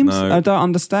the games. No. I don't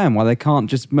understand why they can't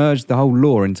just merge the whole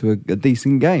lore into a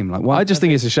decent game. Like, why? I just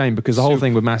think it's a shame because the whole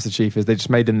thing with Master Chief is they just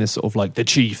made him this sort of like the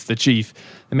chief.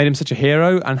 They made him such a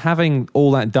hero, and having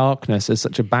all that darkness as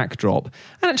such a backdrop,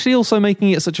 and actually also making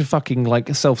it such a fucking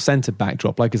like self-centered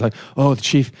backdrop. Like it's like, oh, the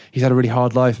chief, he's had a really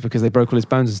hard life because they broke all his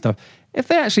bones and stuff. If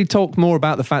they actually talked more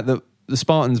about the fact that the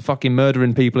Spartans are fucking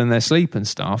murdering people in their sleep and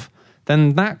stuff,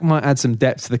 then that might add some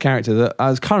depth to the character that,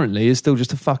 as currently, is still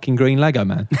just a fucking green Lego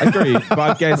man. Agreed, but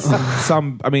I guess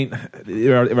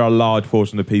there are a large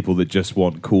portion of people that just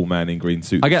want cool man in green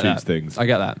suit I that get shoots that. things. I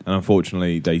get that. And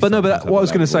unfortunately, they. But no, sometimes but what I was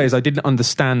have going to that say is voice. I didn't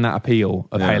understand that appeal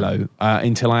of Yeah. Halo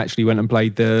until I actually went and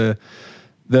played the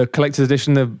collector's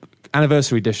edition, the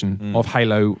anniversary edition of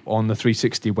Halo on the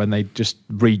 360 when they just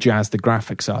rejazzed the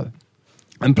graphics up.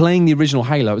 And playing the original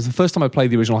Halo, it was the first time I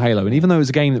played the original Halo, and even though it was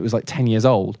a game that was like 10 years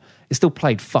old, it still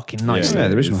played fucking nicely. Yeah,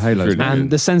 the original it's Halo is really And good.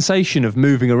 the sensation of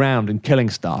moving around and killing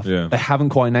stuff, Yeah. they haven't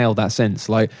quite nailed that since.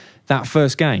 Like, that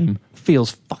first game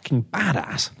feels fucking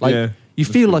badass. Like, Yeah, you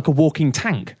feel like a walking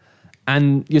tank,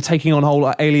 and you're taking on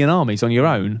whole alien armies on your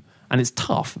own, and it's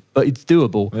tough, but it's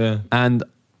doable. Yeah. And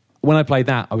when I played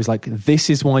that, I was like, this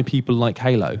is why people like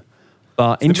Halo.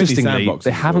 But the mini interestingly, sandboxes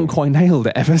they as haven't well. quite nailed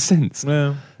it ever since.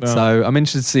 Yeah, well. So I'm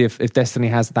interested to see if Destiny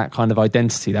has that kind of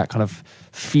identity, that kind of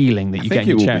feeling that you I get think in it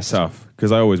your will chest. be tough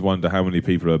because I always wonder how many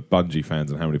people are Bungie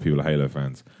fans and how many people are Halo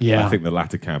fans. Yeah. I think the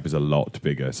latter camp is a lot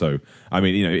bigger. So, I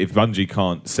mean, if Bungie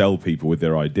can't sell people with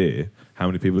their idea, how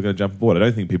many people are going to jump aboard? I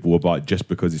don't think people will buy it just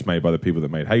because it's made by the people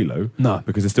that made Halo. No.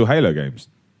 Because they're still Halo games.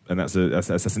 And that's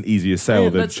an easier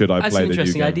sell than should I That's play an the new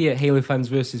interesting game. idea, Halo fans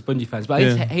versus Bungie fans. But I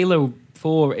Yeah. guess Halo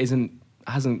 4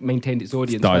 hasn't maintained its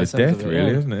audience. Died by a the sounds death, of it,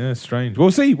 really, yeah. isn't it? Yeah, it's strange.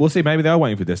 We'll see. Maybe they are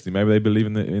waiting for Destiny. Maybe they believe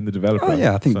in the developer. Oh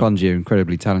yeah, I think So- Bungie are an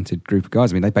incredibly talented group of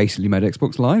guys. I mean, they basically made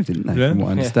Xbox Live, didn't they? Yeah. From what I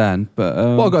Yeah. understand. But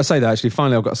What I've got to say, though, actually,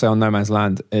 finally, I've got to say on No Man's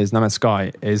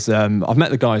Sky, is I've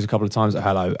met the guys a couple of times at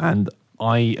Hello, and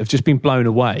I have just been blown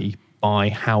away by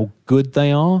how good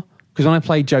they are. Because when I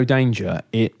played Joe Danger,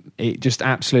 it just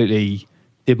absolutely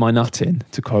did my nut in,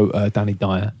 to quote Danny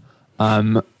Dyer.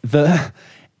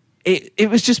 it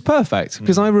was just perfect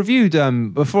because I reviewed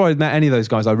before I met any of those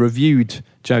guys. I reviewed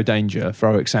Joe Danger for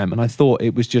OXM, and I thought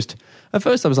it was just. At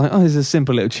first, I was like, "Oh, this is a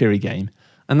simple little cheery game,"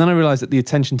 and then I realised that the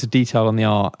attention to detail on the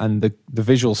art and the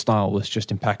visual style was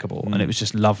just impeccable, and it was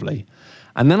just lovely.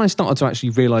 And then I started to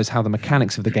actually realise how the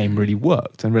mechanics of the game really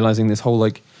worked, and realising this whole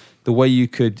like the way you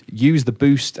could use the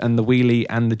boost and the wheelie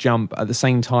and the jump at the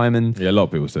same time, and Yeah, a lot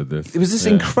of people said this. it was this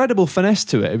incredible finesse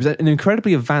to it. It was an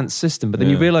incredibly advanced system, but then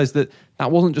you realise that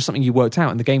wasn't just something you worked out,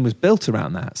 and the game was built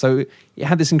around that. So it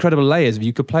had this incredible layers of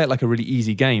you could play it like a really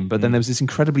easy game, but then there was this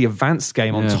incredibly advanced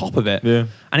game on top of it, Yeah.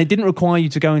 and it didn't require you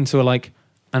to go into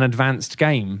an advanced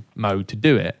game mode to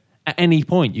do it. At any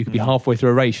point, you could be halfway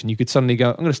through a race, and you could suddenly go,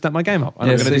 "I'm going to step my game up,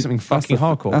 and I'm going to do something fucking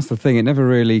hardcore." That's the thing. It never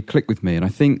really clicked with me, and I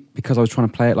think because I was trying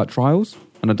to play it like Trials,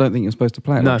 and I don't think you're supposed to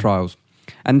play it like Trials.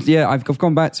 And yeah, I've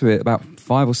gone back to it about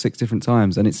 5 or 6 different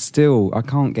times, and it's still I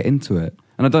can't get into it,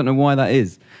 and I don't know why that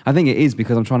is. I think it is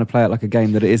because I'm trying to play it like a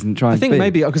game that it isn't trying. I think to be.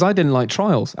 maybe because I didn't like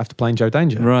Trials after playing Joe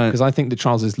Danger, Right? Because I think that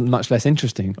Trials is much less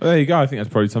interesting. Well, there you go. I think that's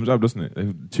probably sums it up, doesn't it?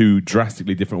 They're two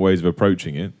drastically different ways of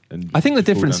approaching it. And I think the just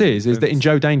fall difference down is to that in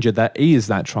Joe Danger there is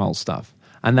that trial stuff,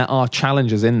 and there are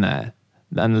challenges in there,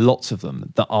 and lots of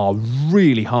them that are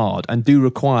really hard and do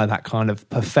require that kind of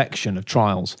perfection of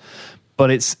Trials.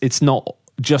 But it's not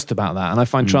just about that, and I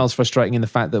find Trials frustrating in the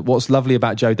fact that what's lovely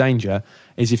about Joe Danger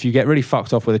is if you get really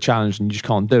fucked off with a challenge and you just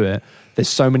can't do it, there's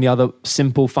so many other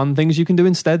simple fun things you can do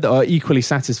instead that are equally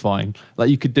satisfying. Like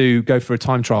you could go for a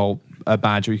time trial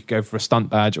badge, or you could go for a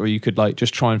stunt badge, or you could like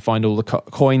just try and find all the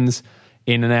coins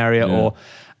in an area, or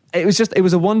it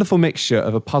was a wonderful mixture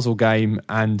of a puzzle game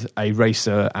and a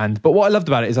racer. But what I loved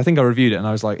about it is I think I reviewed it and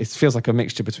I was like, it feels like a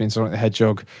mixture between Sonic the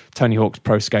Hedgehog, Tony Hawk's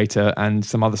Pro Skater, and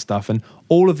some other stuff, and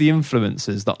all of the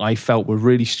influences that I felt were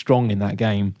really strong in that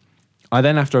game. I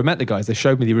then, after I met the guys, they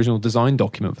showed me the original design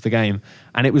document for the game,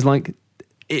 and it was like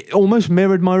it almost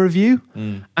mirrored my review,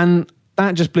 and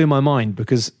that just blew my mind,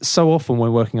 because so often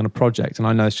when we're working on a project, and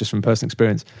I know it's just from personal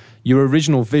experience, your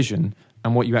original vision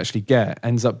and what you actually get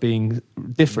ends up being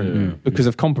different because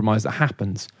of compromise that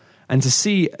happens. And to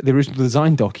see the original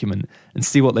design document and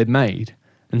see what they'd made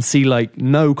and see like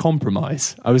no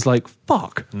compromise, I was like,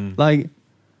 fuck.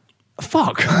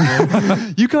 Fuck.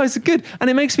 You guys are good.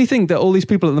 And it makes me think that all these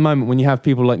people at the moment, when you have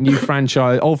people like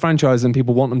old franchise, and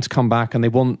people want them to come back and they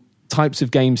want types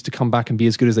of games to come back and be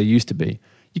as good as they used to be,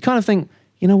 you kind of think,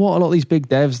 you know what, a lot of these big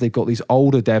devs, they've got these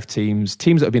older dev teams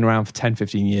that have been around for 10,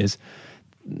 15 years.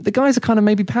 The guys are kind of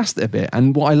maybe past it a bit.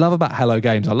 And what I love about Hello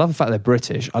Games, I love the fact they're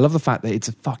British. I love the fact that it's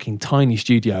a fucking tiny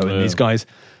studio, and these guys...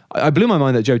 I blew my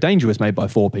mind that Joe Danger was made by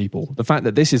 4 people. The fact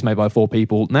that this is made by 4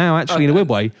 people now, actually, in a weird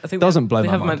way, doesn't blow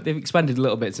my mind. They've expanded a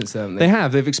little bit since then.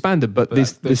 They've expanded, but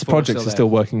this project is still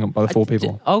working by the 4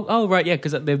 people. Oh, right, yeah,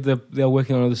 because they're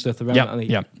working on other stuff around.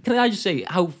 Yeah. Can I just say,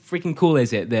 how freaking cool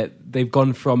is it that they've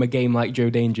gone from a game like Joe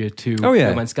Danger to No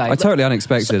Man's Sky? Totally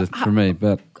unexpected for me,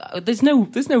 but there's no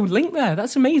link there.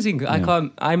 That's amazing.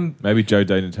 Maybe Joe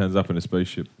Danger turns up in a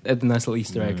spaceship. A nice little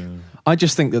Easter egg. I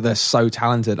just think that they're so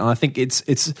talented, and I think it's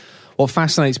what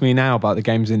fascinates me now about the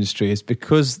games industry is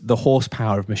because the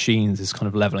horsepower of machines is kind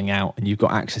of leveling out, and you've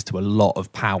got access to a lot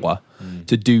of power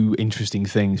to do interesting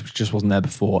things, which just wasn't there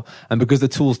before. And because the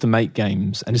tools to make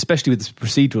games, and especially with this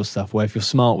procedural stuff, where if you're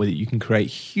smart with it, you can create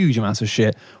huge amounts of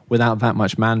shit without that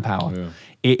much manpower. Yeah.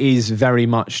 It is very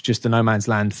much just a no man's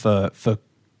land for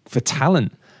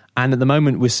talent. And at the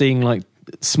moment, we're seeing like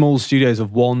small studios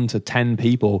of 1 to 10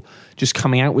 people just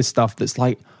coming out with stuff that's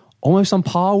like almost on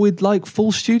par with like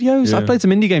full studios. I played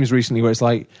some indie games recently where it's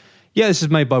like, yeah, this is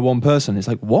made by 1 person. It's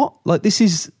like, what? Like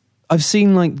I've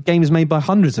seen like games made by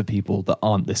hundreds of people that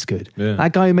aren't this good. Yeah.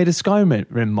 That guy who made a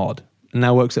Skyrim mod and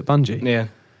now works at Bungie. Yeah.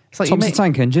 It's like Thompson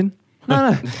Tank Engine.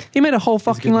 No. He made a whole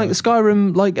fucking like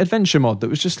Skyrim like adventure mod that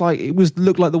was just like,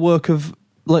 looked like the work of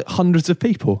like hundreds of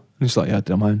people. And it's like, yeah, I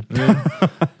did my own. Yeah.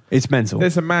 It's mental.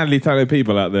 There's some manly talented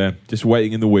people out there just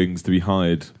waiting in the wings to be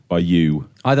hired by you.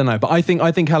 I don't know, but I think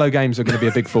Hello Games are going to be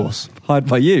a big force. Hired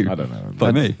by you? I don't know.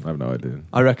 By me? I have no idea.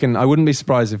 I reckon I wouldn't be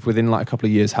surprised if within like a couple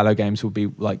of years Hello Games will be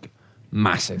like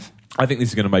massive. I think this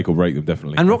is going to make or break them,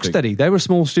 definitely. And Rocksteady, they were a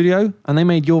small studio and they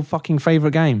made your fucking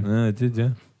favourite game. I did, yeah.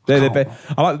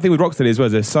 I like the thing with Rocksteady as well,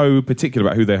 is they're so particular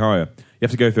about who they hire. You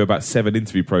have to go through about 7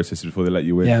 interview processes before they let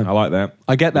you in. Yeah. I like that.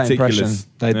 I get that impression.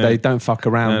 They don't fuck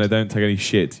around. No, they don't take any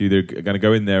shit. You're either going to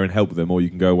go in there and help them, or you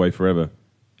can go away forever.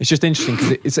 It's just interesting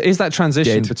because it's that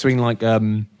transition between like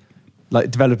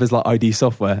developers like ID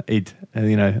Software, id,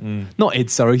 not id,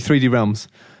 sorry, 3D Realms.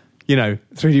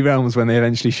 3D Realms when they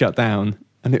eventually shut down,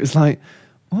 and it was like,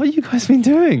 what have you guys been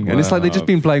doing? And it's like they've just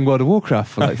been playing World of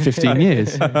Warcraft for like 15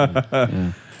 years.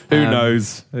 Yeah. Who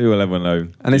knows? Who will ever know?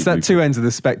 And it's that two ends of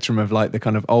the spectrum of like the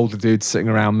kind of older dudes sitting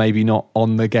around, maybe not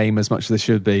on the game as much as they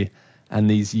should be, and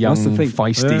these young, What's the thing?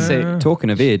 feisty. So, talking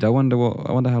of id, I wonder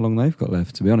how long they've got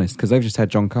left. To be honest, because they've just had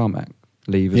John Carmack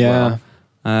leave as well.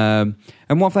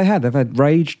 And what have they had? They've had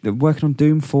Rage. They're working on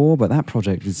Doom 4, but that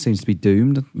project seems to be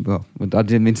doomed. Well, I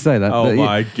didn't mean to say that. Oh but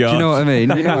my Do you know what I mean?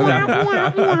 You know what I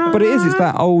mean? But it is. It's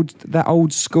that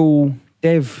old school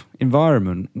dev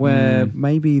environment where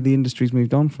maybe the industry's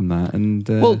moved on from that. And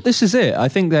Well, this is it. I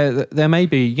think there may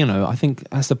be, you know, I think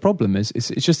that's the problem. It's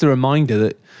just a reminder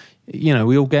that, you know,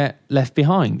 we all get left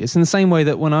behind. It's in the same way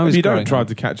that when I was If you don't growing try up-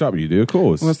 to catch up, you do, of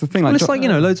course. well, that's the thing. Well, it's like, you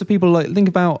know, loads of people, like, think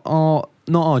about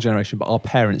not our generation, but our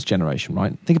parents' generation,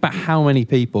 right? Think about how many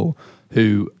people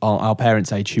who are our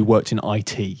parents' age who worked in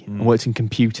IT and worked in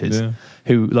computers,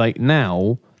 who, like,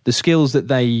 now, the skills that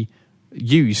they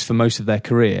use for most of their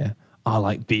career are,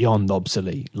 like, beyond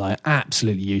obsolete, like,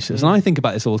 absolutely useless. And I think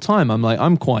about this all the time. I'm like,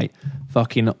 I'm quite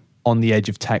fucking on the edge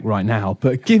of tech right now,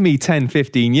 but give me 10,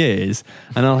 15 years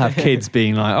and I'll have kids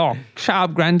being like, oh, shut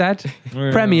up, granddad.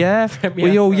 Premiere.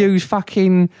 We all use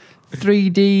fucking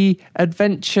 3D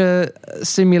adventure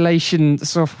simulation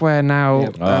software now.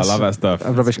 Oh, I love that stuff.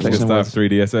 A rubbish Good collection of stuff.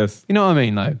 words. 3DSS. You know what I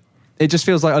mean, though? It just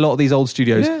feels like a lot of these old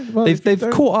studios, Yeah, well, they've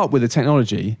don't- caught up with the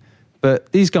technology,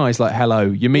 but these guys, like, hello,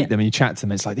 you meet them and you chat to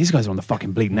them, it's like, these guys are on the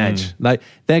fucking bleeding edge. Like,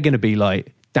 they're going to be,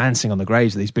 like, dancing on the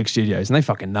graves of these big studios, and they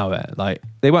fucking know it. Like,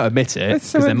 they won't admit it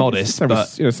because they're modest, Same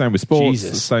but... with, same with sports,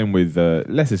 Jesus. same with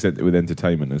less extent with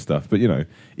entertainment and stuff. But you know,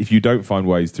 if you don't find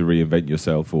ways to reinvent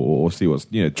yourself or see what's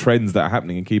trends that are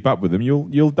happening and keep up with them,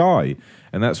 you'll die.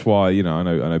 And that's why I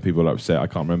know people are upset. I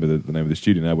can't remember the name of the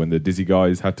studio now. When the Dizzy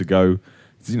guys had to go,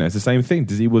 it's the same thing.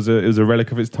 Dizzy was a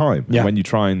relic of its time. Yeah. And when you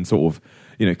try and sort of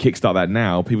kickstart that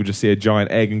now, people just see a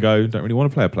giant egg and go, don't really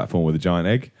want to play a platform with a giant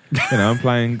egg. I'm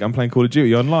playing Call of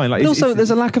Duty online. Like, But also, there's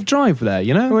a lack of drive there,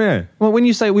 you know? Oh, yeah. Well, when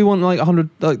you say we want like a couple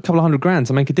of $100,000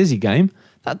 to make a Dizzy game,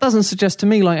 that doesn't suggest to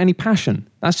me like any passion.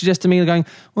 That suggests to me going,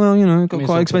 well, got Means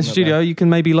quite an expensive something like studio. You can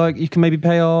maybe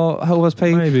pay help us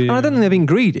pay. Maybe, And I don't think they're being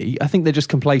greedy. I think they're just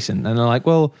complacent and they're like,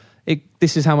 well,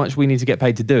 this is how much we need to get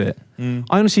paid to do it.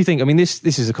 I honestly think, I mean, this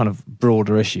is a kind of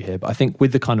broader issue here, but I think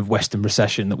with the kind of Western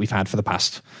recession that we've had for the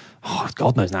past,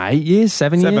 God knows now, 8 years,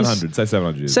 7 years? 700, say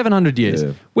 700 years. 700 years.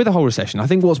 Yeah. With the whole recession, I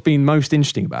think what's been most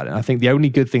interesting about it, and I think the only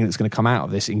good thing that's going to come out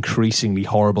of this increasingly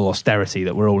horrible austerity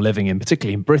that we're all living in,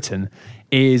 particularly in Britain,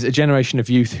 is a generation of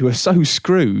youth who are so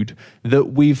screwed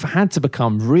that we've had to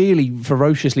become really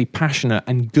ferociously passionate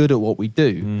and good at what we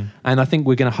do. And I think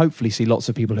we're going to hopefully see lots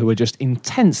of people who are just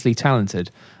intensely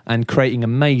talented and creating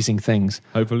amazing things.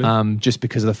 Hopefully. Just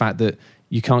because of the fact that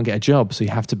you can't get a job, so you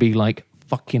have to be like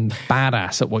fucking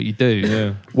badass at what you do.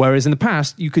 Yeah. Whereas in the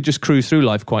past, you could just cruise through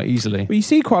life quite easily. But you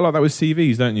see quite a lot of that with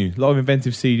CVs, don't you? A lot of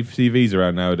inventive CVs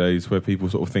around nowadays where people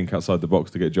sort of think outside the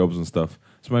box to get jobs and stuff.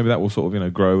 So maybe that will sort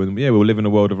of, grow and we'll live in a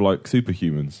world of like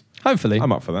superhumans. Hopefully.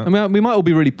 I'm up for that. I mean, we might all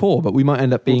be really poor, but we might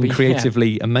end up being We'll be-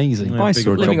 creatively amazing. Yeah, I big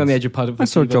saw a Living job, on the edge of I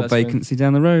saw a job vacancy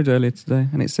down the road earlier today,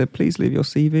 and it said, "Please leave your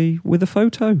CV with a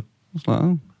photo." I was like,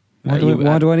 "Oh,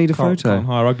 why do I need a Can't photo?"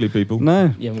 hire ugly people.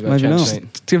 No, Yeah, we've got maybe a not. chance,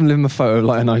 mate. Give them a photo of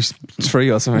like a nice tree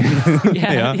or something.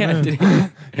 Yeah.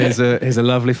 Here's a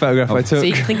lovely photograph I took.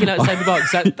 See, thinking outside the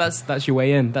box, that's your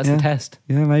way in. That's Yeah. the test.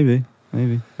 Yeah, maybe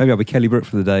I'll be Kelly Brook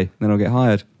for the day, then I'll get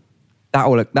hired.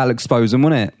 That'll expose them,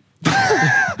 won't it?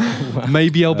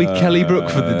 Maybe I'll be Kelly Brook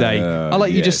for the day. I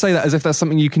like you just say that as if that's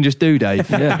something you can just do, Dave.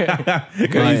 Yeah,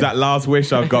 Can use that last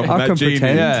wish I've got from I that can genie.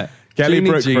 pretend. Yeah. Kelly Genie,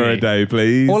 Brook for genie. a day,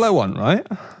 please. All I want, right?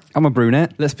 I'm a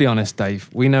brunette. Let's be honest, Dave.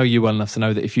 We know you well enough to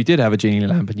know that if you did have a genie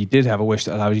lamp and you did have a wish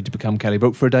that allowed you to become Kelly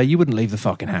Brook for a day, you wouldn't leave the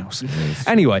fucking house.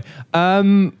 Anyway,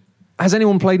 has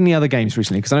anyone played any other games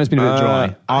recently? Because I know it's been a bit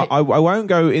dry. I won't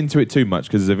go into it too much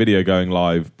because there's a video going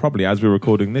live, probably as we're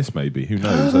recording this, maybe. Who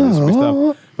knows? So this will be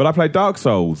stuff. But I played Dark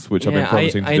Souls, which I've been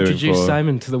promising I to do. introduced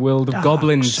Simon to the world of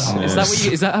goblins. Souls.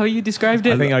 Is that how you described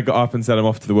it? I think I got up and set him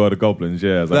off to the world of goblins,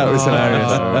 yeah. That was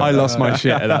hilarious. I lost my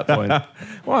shit at that point.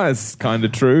 Well, it's kind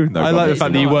of true. No I like the goblins.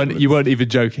 fact that you weren't even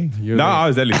joking. No, I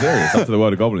was deadly serious. Up to the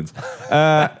world of goblins,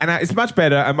 and it's much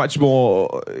better and much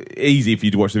more easy for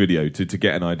you to watch the video to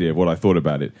get an idea of what I thought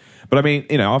about it. But I mean,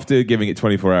 after giving it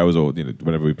 24 hours or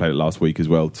whenever we played it last week as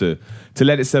well, to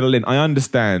let it settle in, I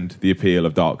understand the appeal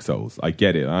of Dark Souls. I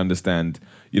get it. I understand,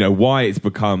 why it's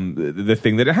become the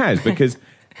thing that it has. Because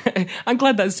I'm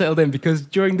glad that's settled in because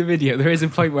during the video there is a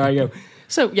point where I go,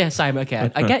 so yeah, Simon,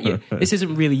 okay, I get you. This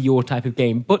isn't really your type of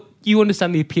game, but you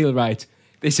understand the appeal, right?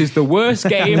 This is the worst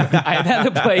game I've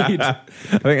ever played. I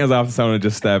think it was after someone had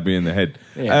just stabbed me in the head.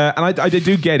 Yeah. And I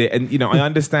do get it. And, I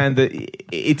understand that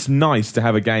it's nice to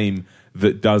have a game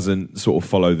that doesn't sort of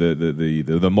follow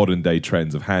the modern day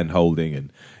trends of hand holding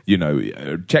and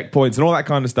checkpoints and all that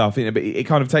kind of stuff. But it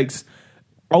kind of takes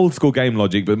old school game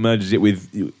logic but merges it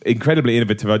with incredibly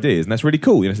innovative ideas, and that's really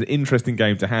cool. It's an interesting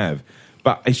game to have,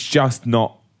 but it's just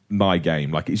not my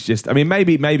game. Like, it's just, I mean,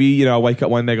 maybe I wake up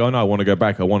one day and go, no, I want to go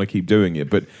back, I want to keep doing it,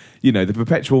 but the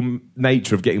perpetual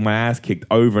nature of getting my ass kicked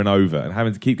over and over and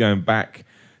having to keep going back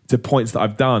to points that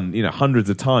I've done, hundreds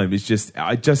of times. It just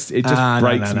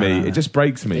breaks me. It just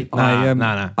breaks me.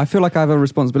 I feel like I have a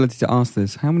responsibility to ask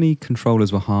this. How many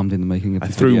controllers were harmed in the making of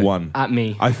this threw video? one. At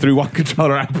me. I threw one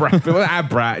controller at Brad, but at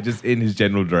Brad, just in his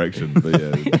general direction. But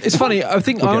yeah. It's funny. I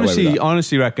think We'll I get away with that.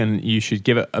 honestly reckon you should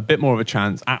give it a bit more of a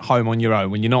chance at home on your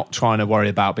own when you're not trying to worry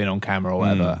about being on camera or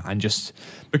whatever, and just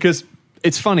because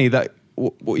it's funny that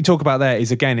what you talk about there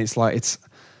is, again,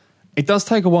 it does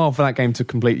take a while for that game to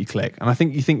completely click, and I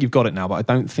think you think you've got it now, but I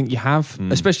don't think you have.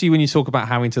 Especially when you talk about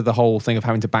the whole thing of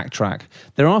having to backtrack.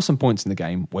 There are some points in the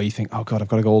game where you think, oh god, I've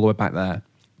got to go all the way back there,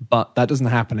 but that doesn't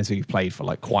happen until you've played for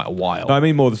like quite a while. No, I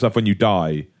mean more the stuff when you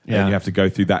die Yeah. and you have to go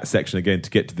through that section again to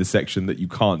get to the section that you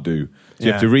can't do. So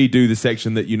you have to redo the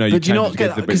section that you But do you not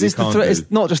get that? Because it's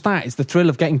it's not just that; it's the thrill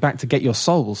of getting back to get your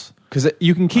souls. Because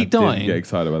you can keep dying. Get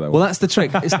excited about that Well, one. that's the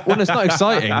trick. It's not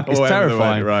exciting. It's Oh,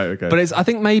 terrifying. right, okay. But I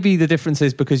think maybe the difference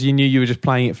is because you knew you were just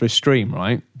playing it for a stream,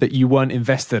 right? That you weren't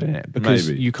invested in it because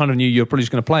Maybe. you kind of knew you were probably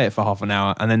just going to play it for half an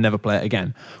hour and then never play it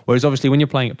again. Whereas obviously when you're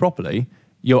playing it properly,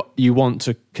 you want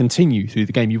to continue through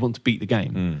the game. You want to beat the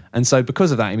game. And so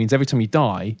because of that, it means every time you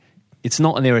die, it's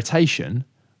not an irritation.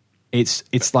 It's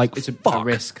like, It's a fuck.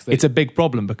 risk that- It's a big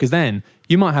problem because then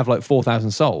you might have like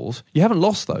 4,000 souls. You haven't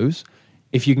lost those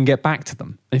if you can get back to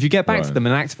them. And if you get back to Right. them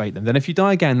and activate them, then if you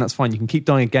die again, that's fine. You can keep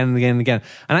dying again and again and again.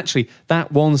 And actually,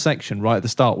 that one section right at the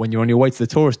start, when you're on your way to the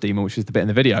tourist demon, which is the bit in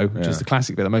the video, which is the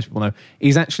classic bit that most people know,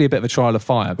 is actually a bit of a trial of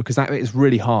fire because that bit is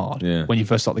really hard when you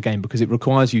first start the game because it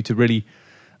requires you to really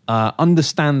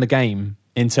understand the game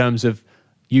in terms of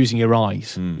using your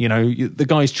eyes. The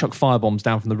guys chuck firebombs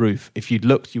down from the roof. If you'd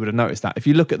looked, you would have noticed that. If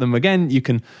you look at them again, you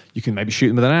can maybe shoot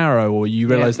them with an arrow, or you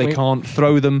realise they can't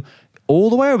throw them all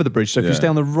the way over the bridge. So if you stay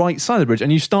on the right side of the bridge,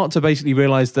 and you start to basically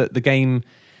realise that the game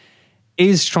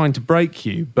is trying to break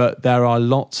you, but there are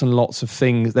lots and lots of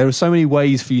things. There are so many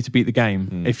ways for you to beat the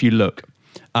game if you look.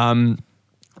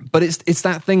 But it's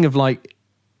that thing of like,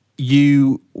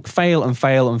 you fail and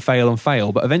fail and fail and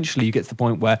fail, but eventually you get to the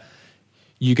point where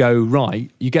you go, right,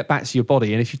 you get back to your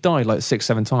body, and if you've died like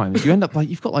 6-7 times, you end up like,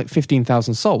 you've got like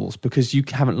 15,000 souls because you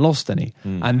haven't lost any.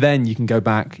 And then you can go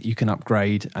back, you can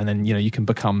upgrade, and then, you can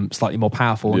become slightly more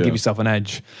powerful and give yourself an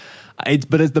edge.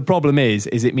 But the problem is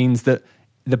it means that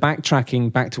the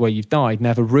backtracking back to where you've died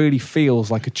never really feels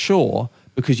like a chore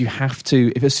because you have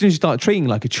to, as soon as you start treating it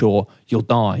like a chore, you'll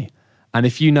die. And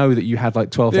if you know that you had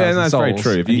like 12,000 that's souls, very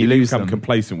true. If you lose become them,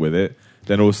 complacent with it,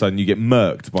 then all of a sudden you get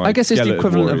murked by I guess it's the skeleton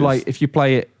equivalent of warriors. like if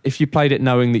you played it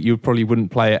knowing that you probably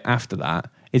wouldn't play it after that.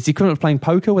 It's the equivalent of playing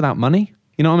poker without money.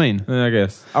 You know what I mean? I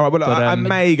guess. All right, well, But, I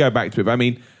may go back to it, but I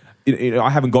mean, I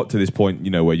haven't got to this point,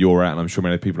 where you're at, and I'm sure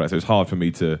many people are at, so it's hard for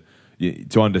me to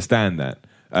understand that.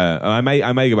 And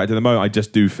I may go back to the moment. I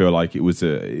just do feel like it was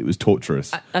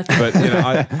torturous, but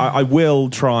I will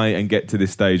try and get to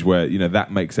this stage where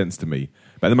that makes sense to me.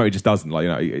 But at the moment, it just doesn't. Like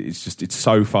it's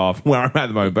so far from where I'm at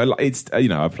the moment. But it's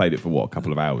I've played it for a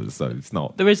couple of hours, so it's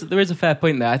not. There is a fair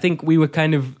point there. I think we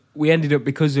ended up,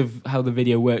 because of how the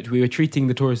video worked, we were treating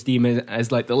the tourist demon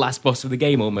as like the last boss of the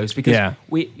game almost, because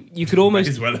you could almost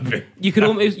May as well have been. you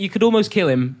could almost kill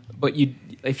him, but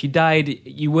if you died,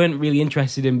 you weren't really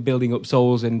interested in building up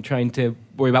souls and trying to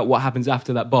worry about what happens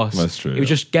after that boss. That's true. It was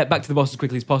just get back to the boss as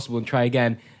quickly as possible and try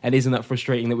again. And isn't that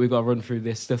frustrating that we've got to run through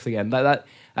this stuff again? That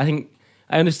I think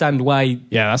I understand why.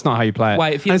 Yeah, that's not how you play it. Why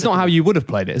it feels And it's not like- how you would have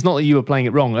played it. It's not that you were playing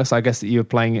it wrong. I guess that you were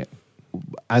playing it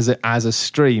as a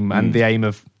stream and the aim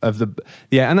of the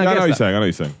And I I know guess what you're that- saying. I know what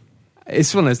you're saying.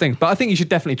 it's one of those things. But I think you should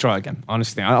definitely try again.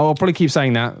 Honestly, I'll probably keep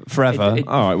saying that forever.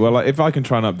 All right. Well, if I can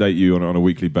try and update you on a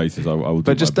weekly basis, I will.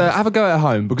 But just have a go at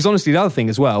home, because honestly, the other thing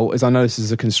as well is, I know this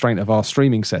is a constraint of our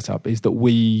streaming setup, is that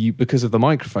because of the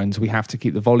microphones, we have to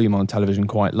keep the volume on television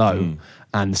quite low,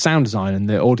 and the sound design and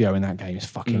the audio in that game is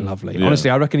fucking lovely. Yeah. Honestly,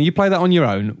 I reckon you play that on your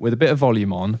own with a bit of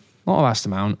volume on, not a vast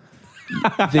amount,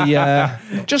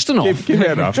 just enough, Give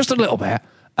it enough. just a little bit.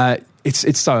 It's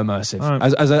so immersive.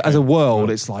 Right. As a world,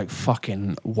 it's like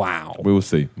fucking wow. We will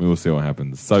see. We will see what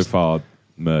happens. So far,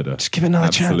 murder. Just give it another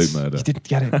Absolute chance. murder. You didn't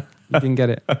get it. You didn't get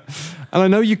it. And I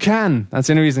know you can. That's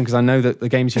the only reason, because I know that the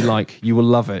games you like, you will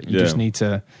love it. You Yeah. just need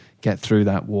to get through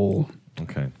that wall.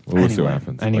 Okay. Well, we'll see what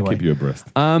happens. Anyway. I'll keep you abreast.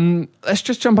 Let's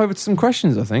just jump over to some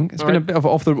questions. I think it's All been a right. bit of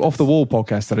off the wall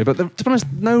podcast today, but to be honest,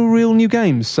 no real new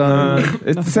games. So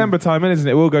It's December time, isn't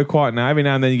it? It will go quiet now. Every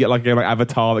now and then you get like a game like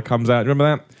Avatar that comes out. Do you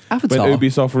remember that? Avatar? When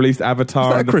Ubisoft released Was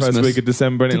Avatar that in the first Christmas? week of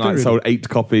December and it Did they like really? sold 8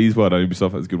 copies. Well done,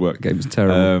 Ubisoft. That was good work. The game was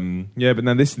terrible. Yeah, but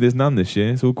now there's none this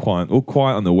year. It's all quiet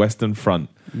on the Western Front.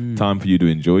 Time for you to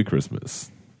enjoy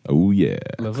Christmas. Oh yeah,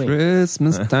 Lovely.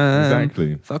 Christmas time,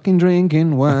 exactly. fucking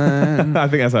drinking wine. I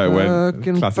think that's how it went.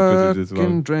 Fucking Classic Christmas as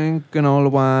well. drinking all the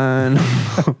wine.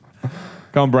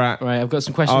 Come on, Brat. Right, I've got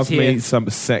some questions Ask here. me some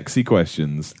sexy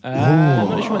questions. I'm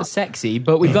not sure about sexy,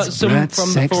 but we've got some from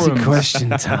the forums.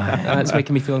 question time. That's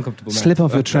making me feel uncomfortable now. Slip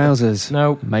off your trousers.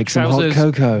 No. Make some hot Trousers.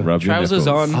 cocoa. Rub your Trousers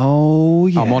nipples. on. Oh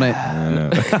yeah. I'm on it.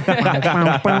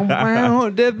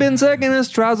 They've been taking his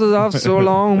trousers off so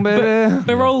long, baby.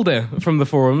 Berolda from the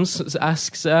forums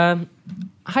asks,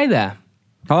 hi there.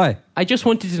 Hi. I just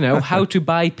wanted to know how to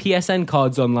buy PSN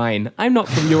cards online. I'm not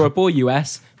from Europe or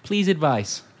US. Please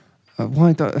advise.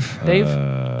 Why don't... Dave?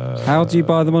 How do you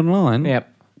buy them online?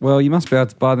 Yep. Well, you must be able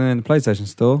to buy them in the PlayStation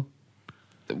Store.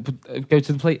 Go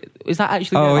to the play. Is that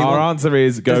actually? Oh, there? he Our answer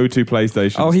is go to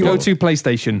PlayStation. Oh, he Store. Go to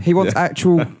PlayStation. He wants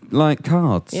actual like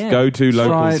cards. Yeah. Go to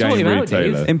local Right. Sort game him out,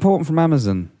 Dave. retailer. Important from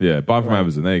Amazon. Yeah, buy from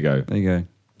Amazon. There you go. There you go.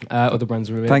 Other brands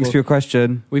are available. Thanks for your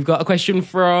question. We've got a question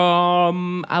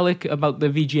from Alec about the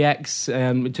VGX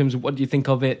in terms of what do you think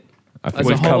of it I as think a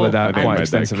we've whole? covered that and quite made that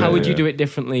extensively. How would you yeah. do it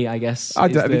differently? I guess. I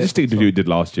is don't- the- just stick to what you did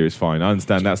last year. It's fine. I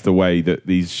understand that's the way that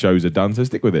these shows are done, so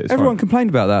stick with it. It's Everyone fine. complained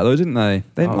about that though, didn't they?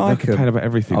 They didn't like they complain it. about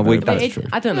everything. Oh, though. we- But That's it- true.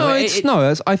 I don't know. No,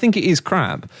 It- I think it is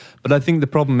crap, but I think the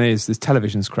problem is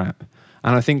television's crap.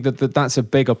 And I think that's a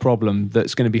bigger problem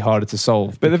that's going to be harder to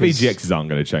solve. But the because VGXs aren't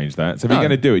going to change that. So if No, you're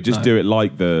going to do it, just no. do it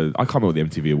like the... I can't remember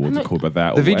what the MTV Awards are called, but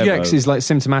that... The or VGX whatever. is like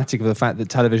symptomatic of the fact that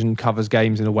television covers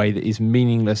games in a way that is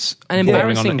meaningless And bordering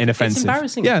embarrassing. on inoffensive. It's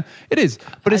embarrassing. Yeah, it is.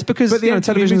 But it's because But the MTV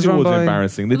television is Music run Awards are by...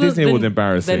 embarrassing. The Well, Disney Awards are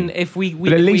embarrassing. Then if we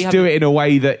But at if we least have- do it in a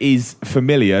way that is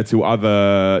familiar to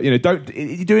other. You know, don't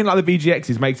doing like the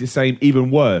VGXs makes it seem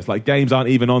even worse. Like games aren't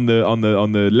even on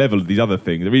the level of these other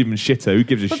things. They're even shitter. Who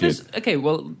gives a But shit? there's- okay,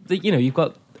 well, you've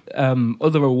got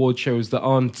other award shows that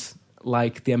aren't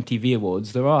like the MTV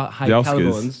Awards. There are high The caliber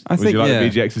Oscars. ones. I Would think you like yeah. the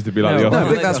VGXs to be like No, the No, I Oscars?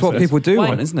 think that's what people do Why-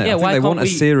 want, isn't it? yeah, I think why they can't want a we-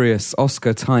 serious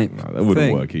Oscar type No, that wouldn't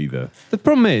thing. work either. The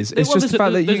problem is, it's Well, just the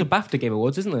fact that there's you... a BAFTA Game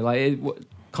Awards, isn't there? Like,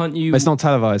 can't you? It's not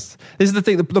televised. This is the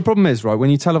thing. The problem is, right, when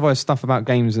you televise stuff about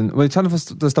games and when you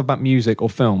televise the stuff about music or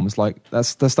films, like the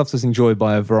stuff that's enjoyed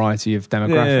by a variety of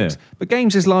demographics. Yeah. But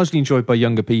games is largely enjoyed by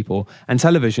younger people, and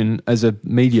television as a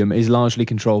medium is largely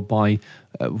controlled by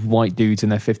white dudes in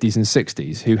their 50s and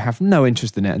 60s who have no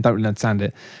interest in it and don't really understand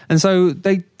it, and so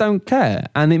they don't care.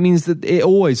 And it means that it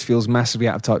always feels massively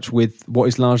out of touch with what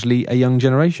is largely a young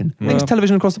generation. I think it's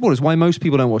television across the board. It's why most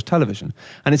people don't watch television,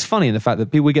 and it's funny in the fact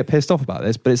that people get pissed off about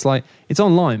this, but it's like it's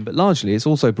online, but largely it's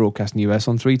also broadcast in the US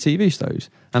on 3 TV shows.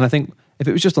 And I think if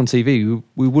it was just on TV,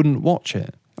 we wouldn't watch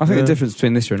it. I think the difference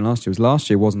between this year and last year was last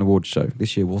year wasn't an award show.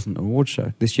 This year wasn't an award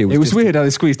show. This year was It was just weird how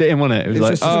they squeezed it in, wasn't it? It was It's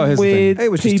like, just oh, here's the thing. weird.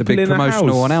 It was just a people big in a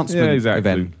promotional house. announcement Yeah, exactly.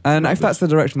 event. And if that's the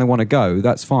direction they want to go,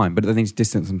 that's fine. But they need to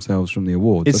distance themselves from the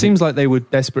awards. It seems like they were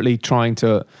desperately trying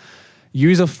to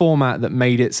use a format that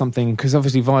made it something, because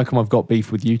obviously Viacom have got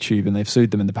beef with YouTube and they've sued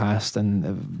them in the past,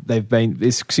 and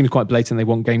it seems quite blatant they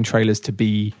want game trailers to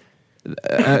be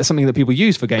something that people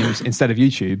use for games instead of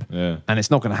YouTube, Yeah. and it's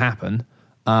not going to happen.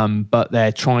 But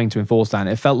they're trying to enforce that. And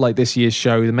it felt like this year's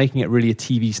show, they're making it really a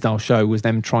TV style show, was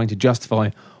them trying to justify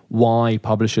why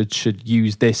publishers should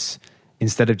use this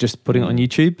instead of just putting it on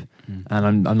YouTube.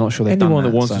 And I'm not sure they've Anyone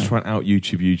done that wants so. to try and out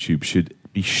YouTube should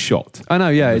be shot. I know,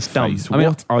 yeah, in the it's dumb. face. I mean,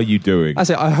 what are you doing? I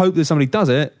say I hope that somebody does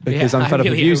it because Yeah, I'm fed up I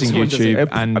of really hope using someone does YouTube it.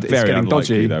 and it's very getting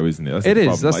unlikely, dodgy. though, isn't it? That's It the is,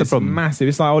 problem. that's the It's problem. massive.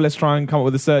 It's like, let's try and come up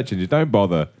with a search engine. Don't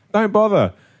bother.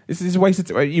 It's a waste of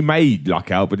time. You may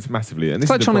luck out, but it's massively. And It's this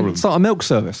like is the trying problem. to start a milk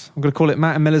service. I'm going to call it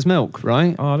Matt and Miller's Milk,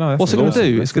 right? Oh, no, that's What's it not going to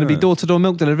awesome. do? That's It's going to be not- door-to-door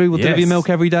milk delivery. We'll deliver Yes. your milk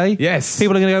every day. Yes.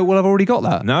 People are going to go, well, I've already got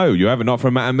that. No, you haven't. Not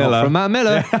from Matt and Miller. Not from Matt and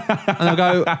Miller. And I'll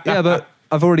go, yeah, but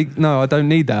I've already... No, I don't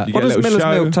need that. You what get a does little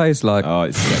Miller's show. milk taste like? Oh,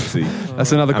 it's sexy.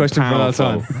 That's another And question for another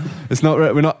time. powerful. It's not...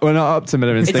 We're not up to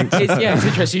Miller Instinct. It's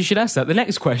interesting. You should ask that. The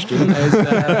next question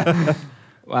is.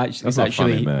 Well, That's not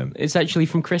funny, man. It's actually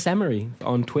from Chris Emery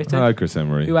on Twitter. Hello, Chris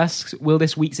Emery. Who asks, will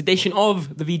this week's edition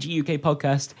of the VG UK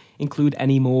podcast include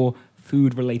any more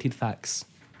food-related facts?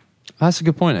 That's a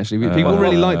good point, actually. People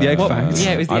really like the egg facts.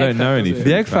 Yeah, it was the I egg don't know fact, any wasn't it?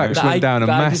 The egg facts That went down a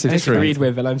that massive I disagreed tree.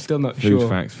 with, and I'm still not Food sure.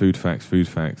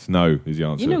 facts. No is the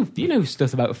answer. You know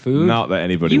stuff about food. Not that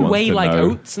anybody You wants weigh to like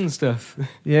know. oats and stuff.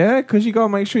 Yeah, because you got to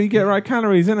make sure you get right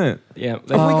calories, innit? Yeah. Have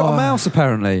we got a mouse,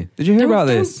 apparently? Did you hear Don't- about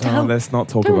don't this? tell- Oh, let's not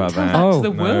talk don't about tell that. that to Oh, the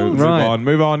No, world. Right.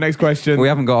 Move on. Next question. We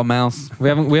haven't got a mouse. We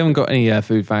haven't got any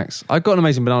food facts. I've got an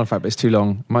amazing banana fact, but it's too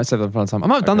long. I might save that for another time. I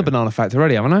might have done the banana fact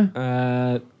already, haven't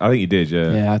I? I think you did,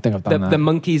 yeah. Yeah, I think I've done The that.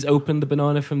 monkeys opened the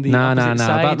banana from the No. opposite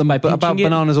side by About pinching it.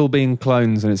 bananas all being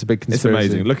clones, and it's a big It's conspiracy.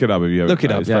 amazing. Look it up if you Look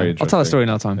it up. It's Yeah. very I'll interesting. tell the story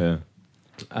another time.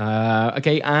 Yeah.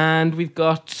 Okay, and we've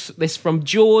got this from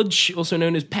George, also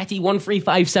known as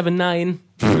Petty13579.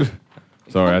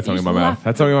 Sorry, I had something in my You mouth. laughed-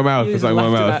 Had something in my mouth. you Had something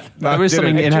in my laughed mouth. at No, There is I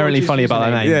something didn't. inherently George's funny about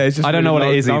that username. name. Yeah, it's just I don't know what it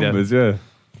really is low either. numbers, yeah.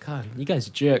 God, you guys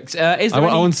are jerks. Is I there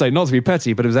any... wouldn't say not to be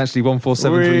petty, but it was actually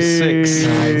 14736.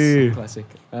 Whee! Nice. Classic.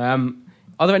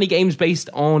 Are there any games based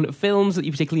on films that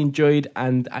you particularly enjoyed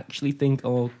and actually think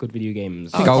are good video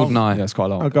games? Goldeneye. Yeah, it's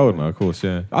quite a lot. Oh, Goldeneye, of course,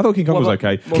 yeah. I thought King Kong What was about-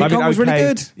 okay. King Kong was really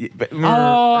good.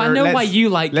 Oh, I know why you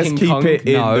like Let's King keep Kong. it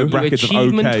in No. the You brackets of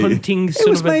achievement okay. hunting It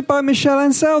son was of a... made by Michel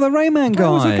Ancel, the Rayman guy.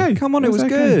 It was okay. Come on, it was okay.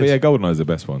 good. But yeah, Goldeneye's the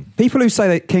best one. People who say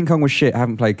that King Kong was shit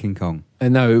haven't played King Kong.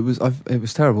 No, it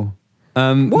was terrible.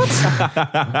 What?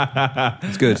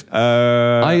 It's good.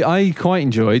 I quite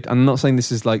enjoyed. I'm not saying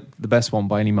this is like the best one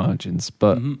by any margins,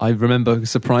 but I remember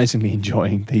surprisingly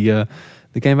enjoying the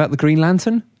game about the Green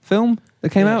Lantern film that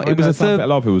came out. It was A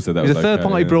lot of people said that it was a okay,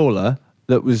 third-party yeah. brawler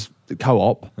that was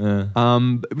co-op. Yeah.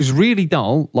 It was really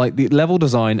dull. Like the level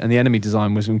design and the enemy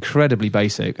design was incredibly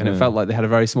basic, and it Yeah. felt like they had a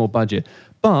very small budget.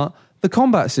 But the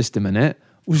combat system in it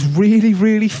was really,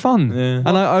 really fun. Yeah. And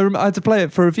I had to play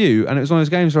it for review, and it was one of those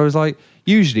games where I was like,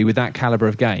 usually with that caliber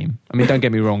of game, I mean, don't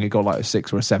get me wrong, it got like a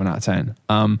 6 or a 7 out of 10.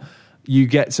 You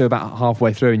get to about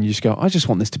halfway through and you just go, I just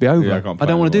want this to be over. Yeah, I I can't play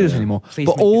don't want to do this anymore, anymore. Please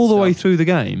But make it all the way stop. through the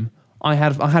game, I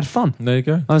had fun. There you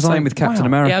go. I was Same like, with Captain wow.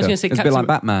 America. Yeah, I was going to say it's a bit like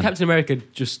Batman. Captain America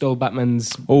just stole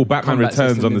Batman's. Oh, Batman combat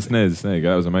Returns system, on the didn't SNES. There you go.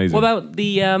 That was amazing. What about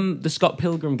the Scott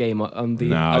Pilgrim game on the?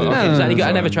 No, okay, no, so I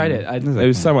no, never tried it. There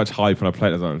was so much hype when I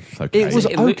played it. I was like, okay. It was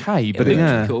okay, but it looked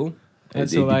yeah. cool.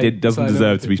 It doesn't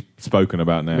deserve to be spoken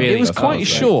about now. Really? It was That's quite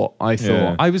short, I thought.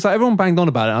 Yeah. I was like, everyone banged on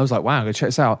about it. And I was like, wow, go check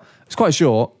this out. It's quite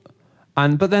short.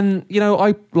 But then,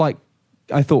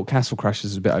 I thought Castle Crashers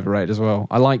was a bit overrated as well.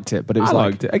 I liked it, but it was I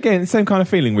like, liked it. Again, same kind of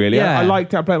feeling, really. Yeah. I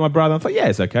liked it. I played with my brother. I thought, yeah,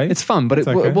 it's okay. it's fun, but It's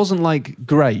it okay. wasn't like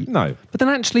great. No. But then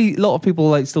actually, a lot of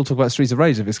people still talk about Streets of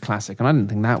Rage as this classic, and I didn't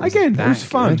think that was Again, that it was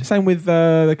fun. good. Same with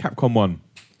the Capcom one.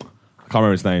 I can't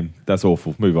remember its name. That's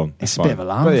awful. Move on. It's a fine. bit of a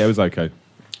laugh. But yeah, it was okay.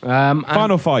 And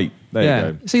Final fight. There Yeah.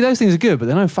 you go. See, those things are good, but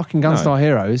they're no fucking Gunstar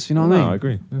Heroes. You know what I No, mean? I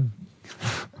agree. Yeah.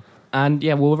 And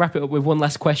yeah, we'll wrap it up with one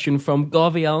last question from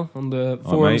Garviel on the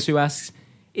forums, mate. who asks: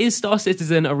 is Star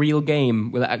Citizen a real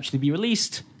game? Will it actually be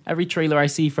released? Every trailer I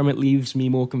see from it leaves me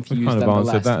more We confused kind of than the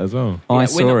answered last. that as well. Yeah, I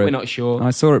saw we're it. not sure.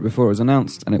 I saw it before it was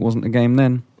announced, and it wasn't a game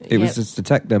then. It was Yeah. just a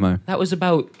tech demo. That was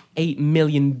about $8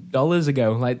 million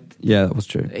ago. Like, Yeah, that was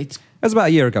true. It it's was about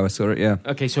a year ago I saw it, yeah.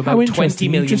 okay. So How about $20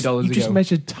 interesting. million You just ago.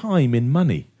 measured time in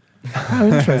money. How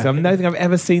interesting. I don't think I've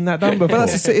ever seen that done before. But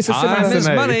it's a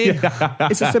similar, money.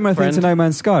 it's a similar thing to No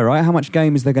Man's Sky, right? How much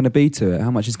game is there going to be to it?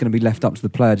 How much is going to be left up to the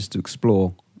player just to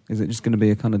explore? Is it just going to be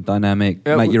a kind of dynamic,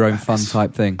 make your own fun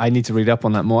type thing? I need to read up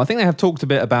on that more. I think they have talked a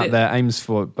bit about It- their aims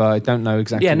for it, but I don't know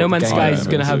exactly. Yeah, what No the Man's game Sky is. is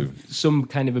Yeah, going to me have some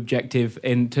kind of objective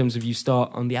in terms of you start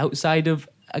on the outside of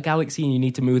a galaxy and you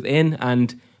need to move in,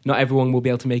 and not everyone will be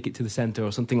able to make it to the center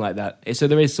or something like that. So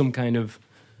there is some kind of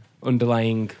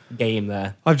underlying game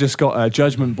there. I've just got a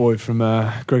Judgment Boy from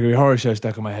Gregory Horror Show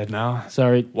stuck in my head now.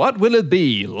 Sorry. What will it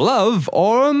be? Love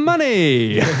or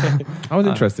money? That was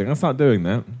interesting. I'll start doing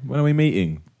that. When are we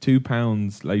meeting?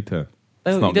 £2 later.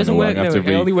 It's Oh, not it doesn't gonna work. I'm No,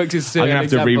 gonna it only works as I'm going to have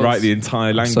to examples. rewrite the entire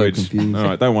I'm so language. confused. All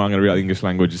right, don't worry. I'm going to rewrite the English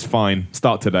language. It's fine.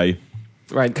 Start today.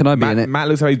 Right. Can I be Matt, in it? Matt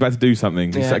looks like he's about to do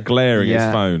something. He's Yeah. like glaring at Yeah.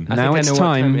 his phone. I Now think I it's know what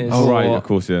time time. it is. Oh, right. for Of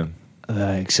course, yeah.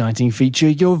 the exciting feature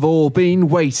you've all been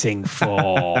waiting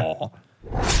for.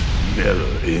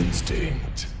 Miller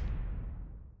Instinct.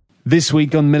 This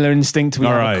week on Miller Instinct, we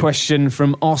All have right. a question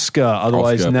from Oscar,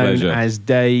 otherwise Oscar, known pleasure. as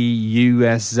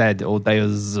DayUSZ or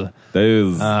Deus.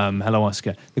 There's, Hello,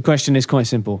 Oscar. The question is quite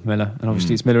simple, Miller, and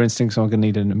obviously it's Miller Instinct, so I'm going to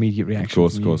need an immediate reaction. of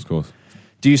course, from of you. course, of course.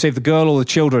 Do you save the girl or the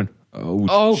children?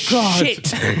 Oh, God. Shit.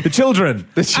 The children.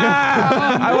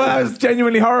 That was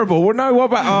genuinely horrible. Well, no, what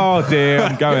about... Oh, dear,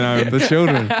 I'm going home. The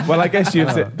children. Well, I guess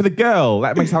you've said... But the girl,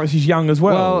 that makes it sound like she's young as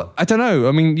well. Well, I don't know.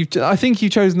 I mean, I think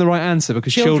you've chosen the right answer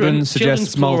because children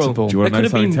suggests plural. multiple. Do you want to That know could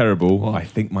have something been- terrible? What? I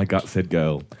think my gut said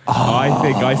girl. I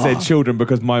think I said children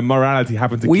because my morality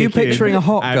happened to Were you kick in picturing a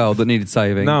hot and- girl that needed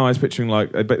saving? No, I was picturing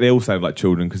like... But they all sounded like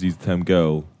children because you used the term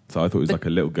girl. So I thought it was like a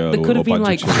little girl. There could or have a been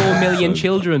bunch like of 4 million So-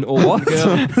 children or one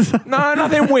girl. No,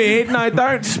 nothing weird. No,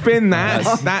 don't spin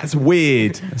that. That's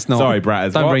weird. It's not. Sorry,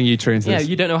 Brad. Don't bring you true into Yeah, this.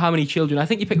 you don't know how many children. I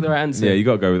think you picked the right answer. Yeah, you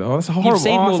got to go with. Oh, that's a horrible. You've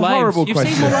saved more that's a lives. horrible You've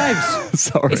question. saved more lives.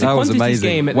 Sorry. It's a That was quantities amazing.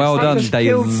 game at Well this done, time. Just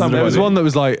killed Dave. somebody. There was one that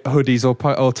was like hoodies or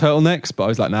turtlenecks, but I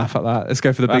was like, nah, fuck that. Let's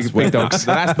go for the That's big dogs.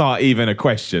 That's not even a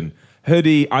question.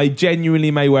 Hoodie. I genuinely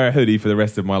may wear a hoodie for the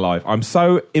rest of my life. I'm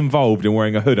so involved in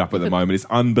wearing a hood up at the moment. It's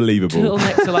unbelievable.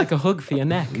 Turtlenecks are like a hug for your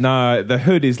neck. No, the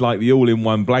hood is like the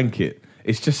all-in-one blanket.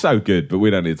 It's just so good, but we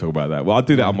don't need to talk about that. Well, I'll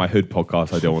do that on my hood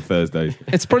podcast I do on Thursdays.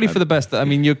 It's probably for the best. I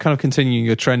mean, you're kind of continuing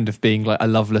your trend of being like a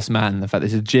loveless man. The fact that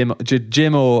it's a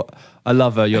gym or a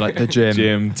lover, you're like the gym.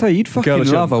 Jim. So you'd Girl fucking or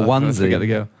love a children. I forget the onesie.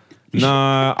 girl.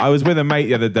 No, I was with a mate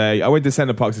the other day. I went to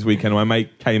Centre Parks this weekend and my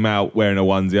mate came out wearing a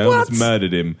onesie. I almost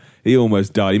murdered him. He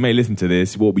almost died. He may listen to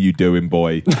this. What were you doing,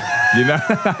 boy? You know?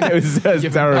 it was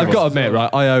terrible. I've got to admit, right,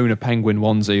 I own a penguin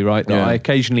onesie, right, that Yeah. I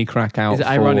occasionally crack out Is it for...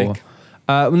 ironic?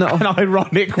 No, an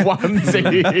ironic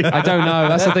onesie. I don't know.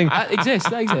 That's the thing. That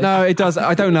exists. No, it does.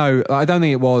 I don't know. I don't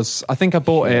think it was. I think I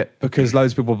bought it because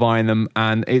loads of people were buying them,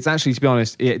 and it's actually, to be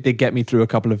honest, it did get me through a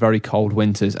couple of very cold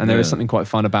winters, and there is Yeah. something quite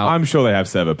fun about. I'm sure they have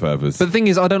serve a purpose. But the thing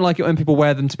is, I don't like it when people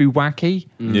wear them to be wacky.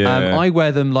 Yeah. I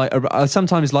wear them like I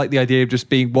sometimes like the idea of just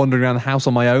being wandering around the house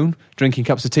on my own, drinking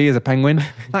cups of tea as a penguin.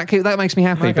 That makes me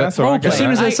happy. Okay, But that's all right. as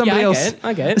soon as there's somebody else,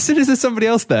 I get it. as soon as there's somebody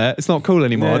else there, it's not cool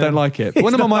anymore. Yeah. I don't like it. But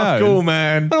when It's I'm on my not own, cool, man.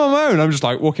 when I'm on my own, I'm just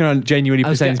like walking around genuinely I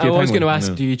was pretending to be a going penguin. to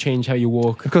ask, do you change how you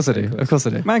walk? Of course I do. Of course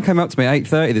I do. Man came up to me at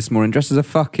 8:30 this morning dressed as a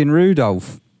fucking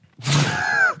Rudolph.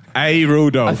 A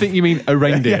Rudolph. I think you mean a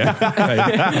reindeer. Perhaps.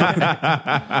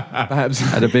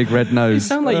 Had a big red You nose.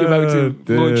 sound like you're about to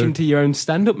dear. launch into your own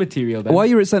stand-up material then. While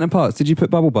you were at Centre Parks, did you put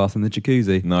bubble bath in the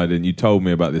jacuzzi? No, I didn't. You told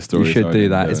me about this story. You so should I do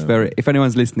didn't that. It's very. If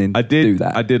anyone's listening, I did. do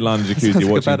that. I did lie in the Sounds jacuzzi like a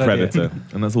watching bad idea. Predator,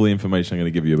 and that's all the information I'm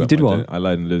going to give you about. You did my what? day. I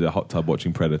laid in a hot tub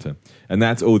watching Predator, and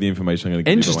that's all the information I'm going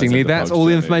to give Interestingly, you. about my that's Centre all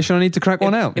the Parks information I need to crack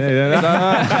one out. journey.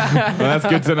 Yeah, well, that's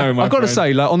good to know, my I've got to friend.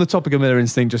 say, like on the topic of Miller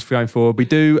Instinct, just for going forward, we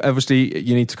do obviously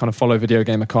you need to kind of follow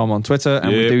VideoGamer.com on Twitter,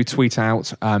 and we Yep. do tweet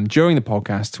out during the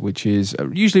podcast, which is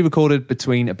usually recorded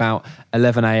between about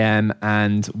 11 a.m.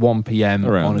 and 1 p.m.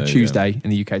 Around on a there, Tuesday in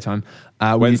the UK time.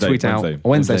 We Wednesday, tweet out Wednesday.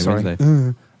 Wednesday,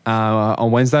 sorry.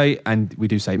 On Wednesday, and we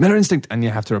do say Miller Instinct, and you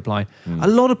have to reply. A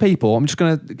lot of people, I'm just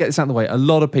going to get this out of the way, a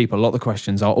lot of the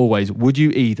questions are always, would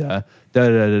you either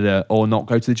or not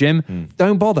go to the gym?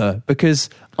 Don't bother, because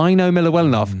I know Miller well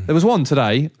enough. There was one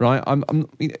today, right?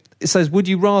 It says, would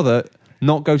you rather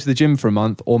not go to the gym for a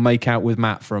month or make out with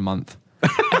Matt for a month?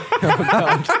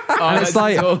 And it's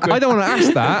like, I don't want to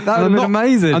ask that. That And would've I'm been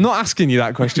amazing. I'm not asking you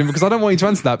that question because I don't want you to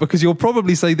answer that, because you'll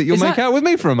probably say that you'll Is make that- out with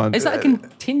me for a month. Is that a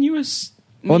continuous...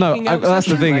 Well, no, making out that's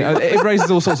the session? thing. Like- It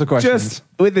raises all sorts of questions. Just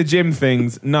with the gym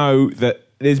things, know that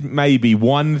there's maybe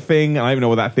one thing. I don't even know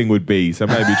what that thing would be, so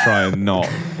maybe try and not.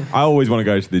 I always want to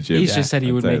go to the gym. He's just said he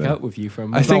I'd would say make that. out with you for a I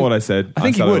month. That's not what I said. I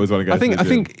think said he would. I always want to go I think. to the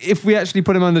gym. If we actually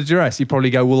put him under duress, he'd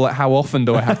probably go, "Well, how often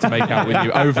do I have to make out with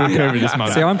you over a period of this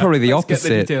month?" See, I'm probably the Let's get the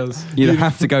opposite. details. You'd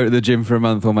have to go to the gym for a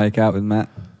month or make out with Matt.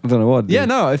 I don't know what. Yeah,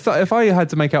 no. If I had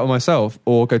to make out with myself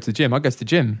or go to the gym, I'd go to the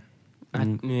gym.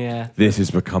 Yeah. This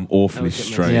has become awfully That would get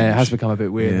me. strange. Yeah, it has become a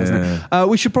bit weird, hasn't Yeah. it?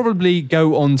 We should probably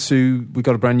go on to. We've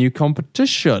got a brand new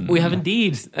competition. We have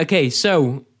indeed. Okay,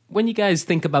 so when you guys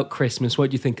think about Christmas, what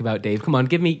do you think about, Dave? Come on,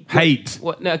 give me... Hate.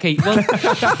 What? No, okay, well,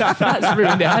 that's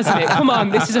ruined it, hasn't it? Come on,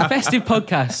 this is a festive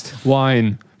podcast.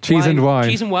 wine, cheese and wine.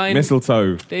 Cheese and wine.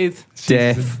 Mistletoe. Dave.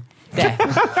 Death.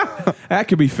 Death. That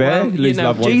could be fair. Well, you Lose know,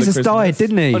 loved ones at Jesus Christmas. died,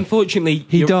 didn't he? Unfortunately,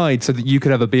 He you're- died so that you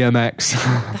could have a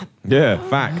BMX. Yeah,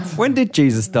 fact. When did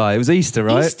Jesus die? It was Easter,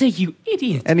 right? Easter, you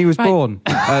idiot. And he was Right. born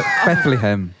at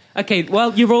Bethlehem. Okay,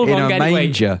 well, you're all In wrong a anyway.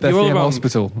 manger. You're all Bethlehem wrong.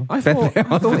 Hospital. Bethlehem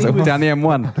Hospital, Danny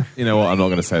M1. You know what? I'm not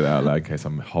going to say that out loud in case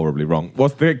I'm horribly wrong.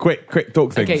 What's the quick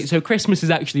talk things? Okay, so Christmas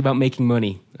is actually about making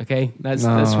money. Okay, that's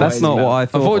No. what That's it's not about. what I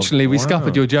thought. Unfortunately, we Wow.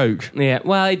 scuppered your joke. Yeah,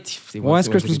 well, Why is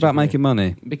Christmas about making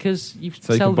money? Because you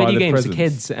So you sell can buy video the games to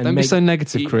presents. kids and Don't be make, so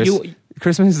negative, Chris.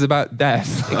 Christmas is about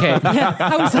death. Okay, yeah,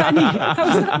 how is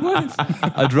that worse?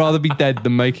 I'd rather be dead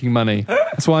than making money.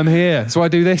 That's why I'm here. That's why I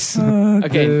do this.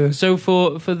 Okay, so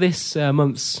for this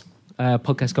month's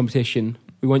podcast competition,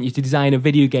 We want you to design a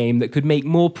video game that could make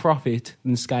more profit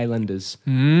than Skylanders.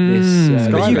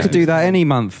 But you could do that any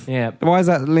month. Yeah. Why is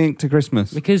that linked to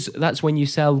Christmas? Because that's when you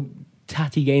sell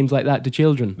tatty games like that to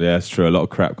children. Yeah, it's true. A lot of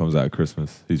crap comes out of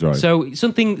Christmas. He's right. So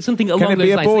something along Can it those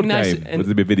be a lines. board Nice, game? and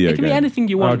Would it be a video it can game? be anything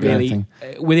you want, Okay. really,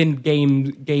 within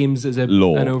games as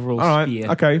Law. an overall All right.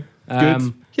 sphere. Okay.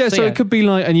 Good. Yeah, so it could be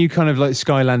like a new kind of like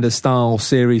Skylander style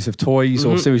series of toys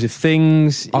or series of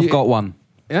things. I've got one.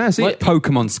 Yeah, see, Like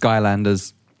Pokemon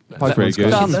Skylanders. That's pretty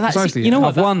good. Precisely. You know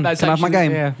what? I've won. That's Can I have my actually-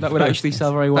 game? Yeah, that would actually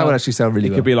sell very well. that would actually sell really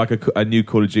It well. could be like a new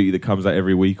Call of Duty that comes out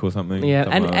every week or something. Yeah,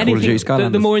 Something and like that. Call of Duty anything.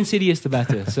 The Skylanders. more insidious, the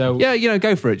better. So Yeah,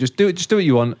 go for it. Just do what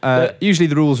you want. Usually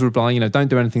the rules are applying. Don't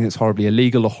do anything that's horribly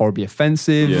illegal or horribly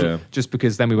offensive. Yeah. Just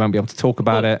because then we won't be able to talk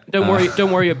about it. Don't worry.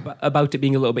 Don't worry about it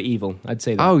being a little bit evil. I'd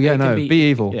say that. Oh yeah, It can no, be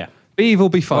evil. Yeah. Be evil,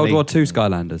 be funny. World War II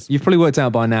Skylanders. You've probably worked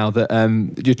out by now that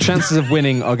your chances of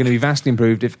winning are going to be vastly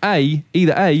improved if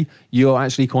either you're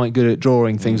actually quite good at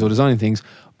drawing things or designing things,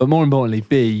 but more importantly,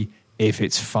 B, if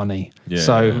it's funny. Yeah.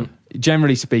 So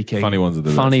generally speaking, Funny ones are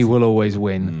the funny best. will always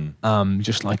win.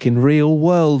 Just like in real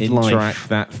world life. Interact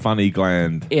that funny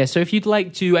gland. Yeah, so if you'd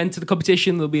like to enter the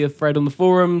competition, there'll be a thread on the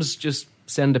forums. Just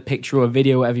send a picture or a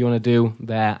video, whatever you want to do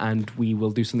there, and we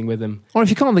will do something with them. Or if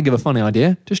you can't think of a funny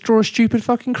idea, just draw a stupid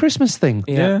fucking Christmas thing.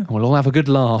 Yeah. And we'll all have a good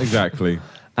laugh. Exactly.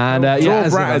 And Draw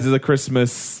as Bratters a- as a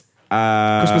Christmas...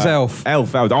 Christmas elf.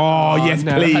 Elf. Oh, yes,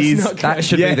 no, please. that's not That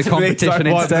should Yes, be the please, competition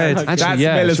I want instead. that. Actually, That's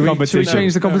yeah. Miller's Should we competition.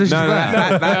 change the competition No, to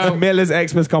that? that's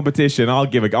Miller's Xmas competition.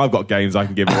 I've got games I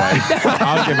can give away.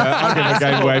 I'll give a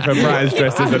game away for Bratters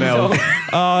dressed as an elf.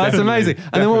 Oh, that's amazing.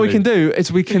 And then what we can do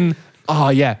is we can... Oh,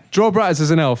 yeah. Draw Bratters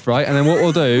as an elf, right? And then what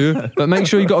we'll do... But make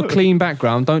sure you've got a clean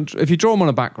background. If you draw them on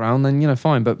a background, then,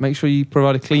 fine. But make sure you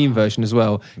provide a clean version as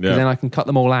well. Because Yeah. then I can cut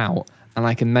them all out. And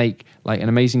I can make like an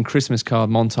amazing Christmas card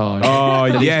montage.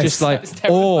 Oh, That is yes. just like That's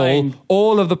terrifying.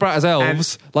 all of the Bratters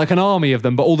elves, like an army of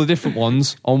them, but all the different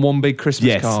ones on one big Christmas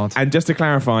Yes. card. And just to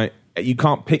clarify, you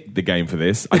can't pick the game for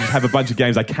this. I just have a bunch of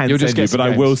games I can You'll just send you, get but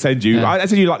some I will games. send you. Yeah. I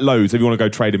send you like loads. If you want to go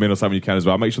trade them in or something, you can as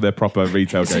well. Make sure they're proper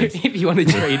retail So games. if you want to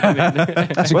trade them in.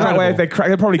 Well, that way, if they're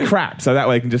probably crap, so that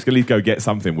way I can just at least go get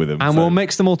something with them. And So- we'll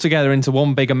mix them all together into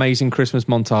one big amazing Christmas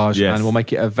montage, Yes. and we'll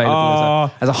make it available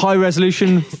Oh. as a high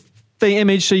resolution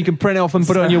image, so you can print it off and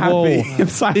put it So on your happy. wall. I'm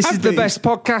so This is the happy. best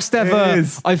podcast ever. It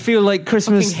is. I feel like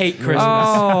Christmas. Fucking hate Christmas.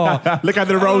 Oh, Look at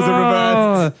the roles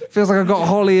are reversed. feels like I've got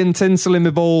holly and tinsel in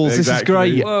my balls. Exactly. This is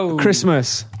great. Whoa.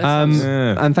 Christmas.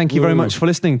 Yeah. And thank you very Woo. much for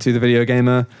listening to the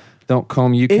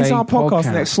videogamer.com UK Is our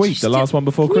podcast next week the last one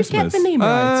before Can we get Christmas? the name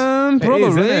right? It is,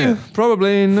 Probably, isn't it?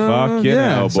 probably no. Fucking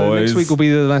hell, So next boys. week will be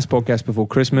the last podcast before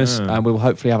Christmas, Yeah. and we'll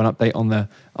hopefully have an update on the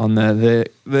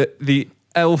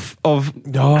elf of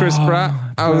Chris Pratt.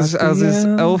 How's his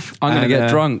elf? I'm going to And, get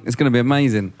drunk. It's going to be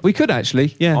amazing. We could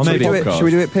actually, yeah. On the maybe. podcast. Should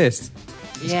we do it pissed?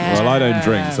 Yeah. Well, I don't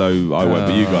drink, so I won't,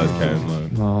 but you guys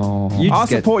can. Oh. You I'll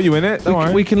just get, support you in it. Don't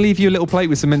worry. We can leave you a little plate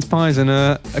with some mince pies and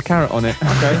a carrot on it.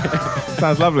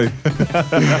 Sounds lovely.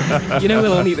 You know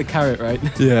we'll only eat the carrot, right?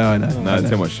 Yeah, I know. No,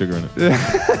 too much sugar in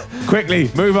it. Quickly,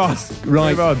 move on.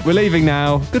 Right, Move on. we're leaving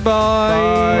now.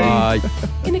 Goodbye. Bye. Bye.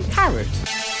 In a carrot.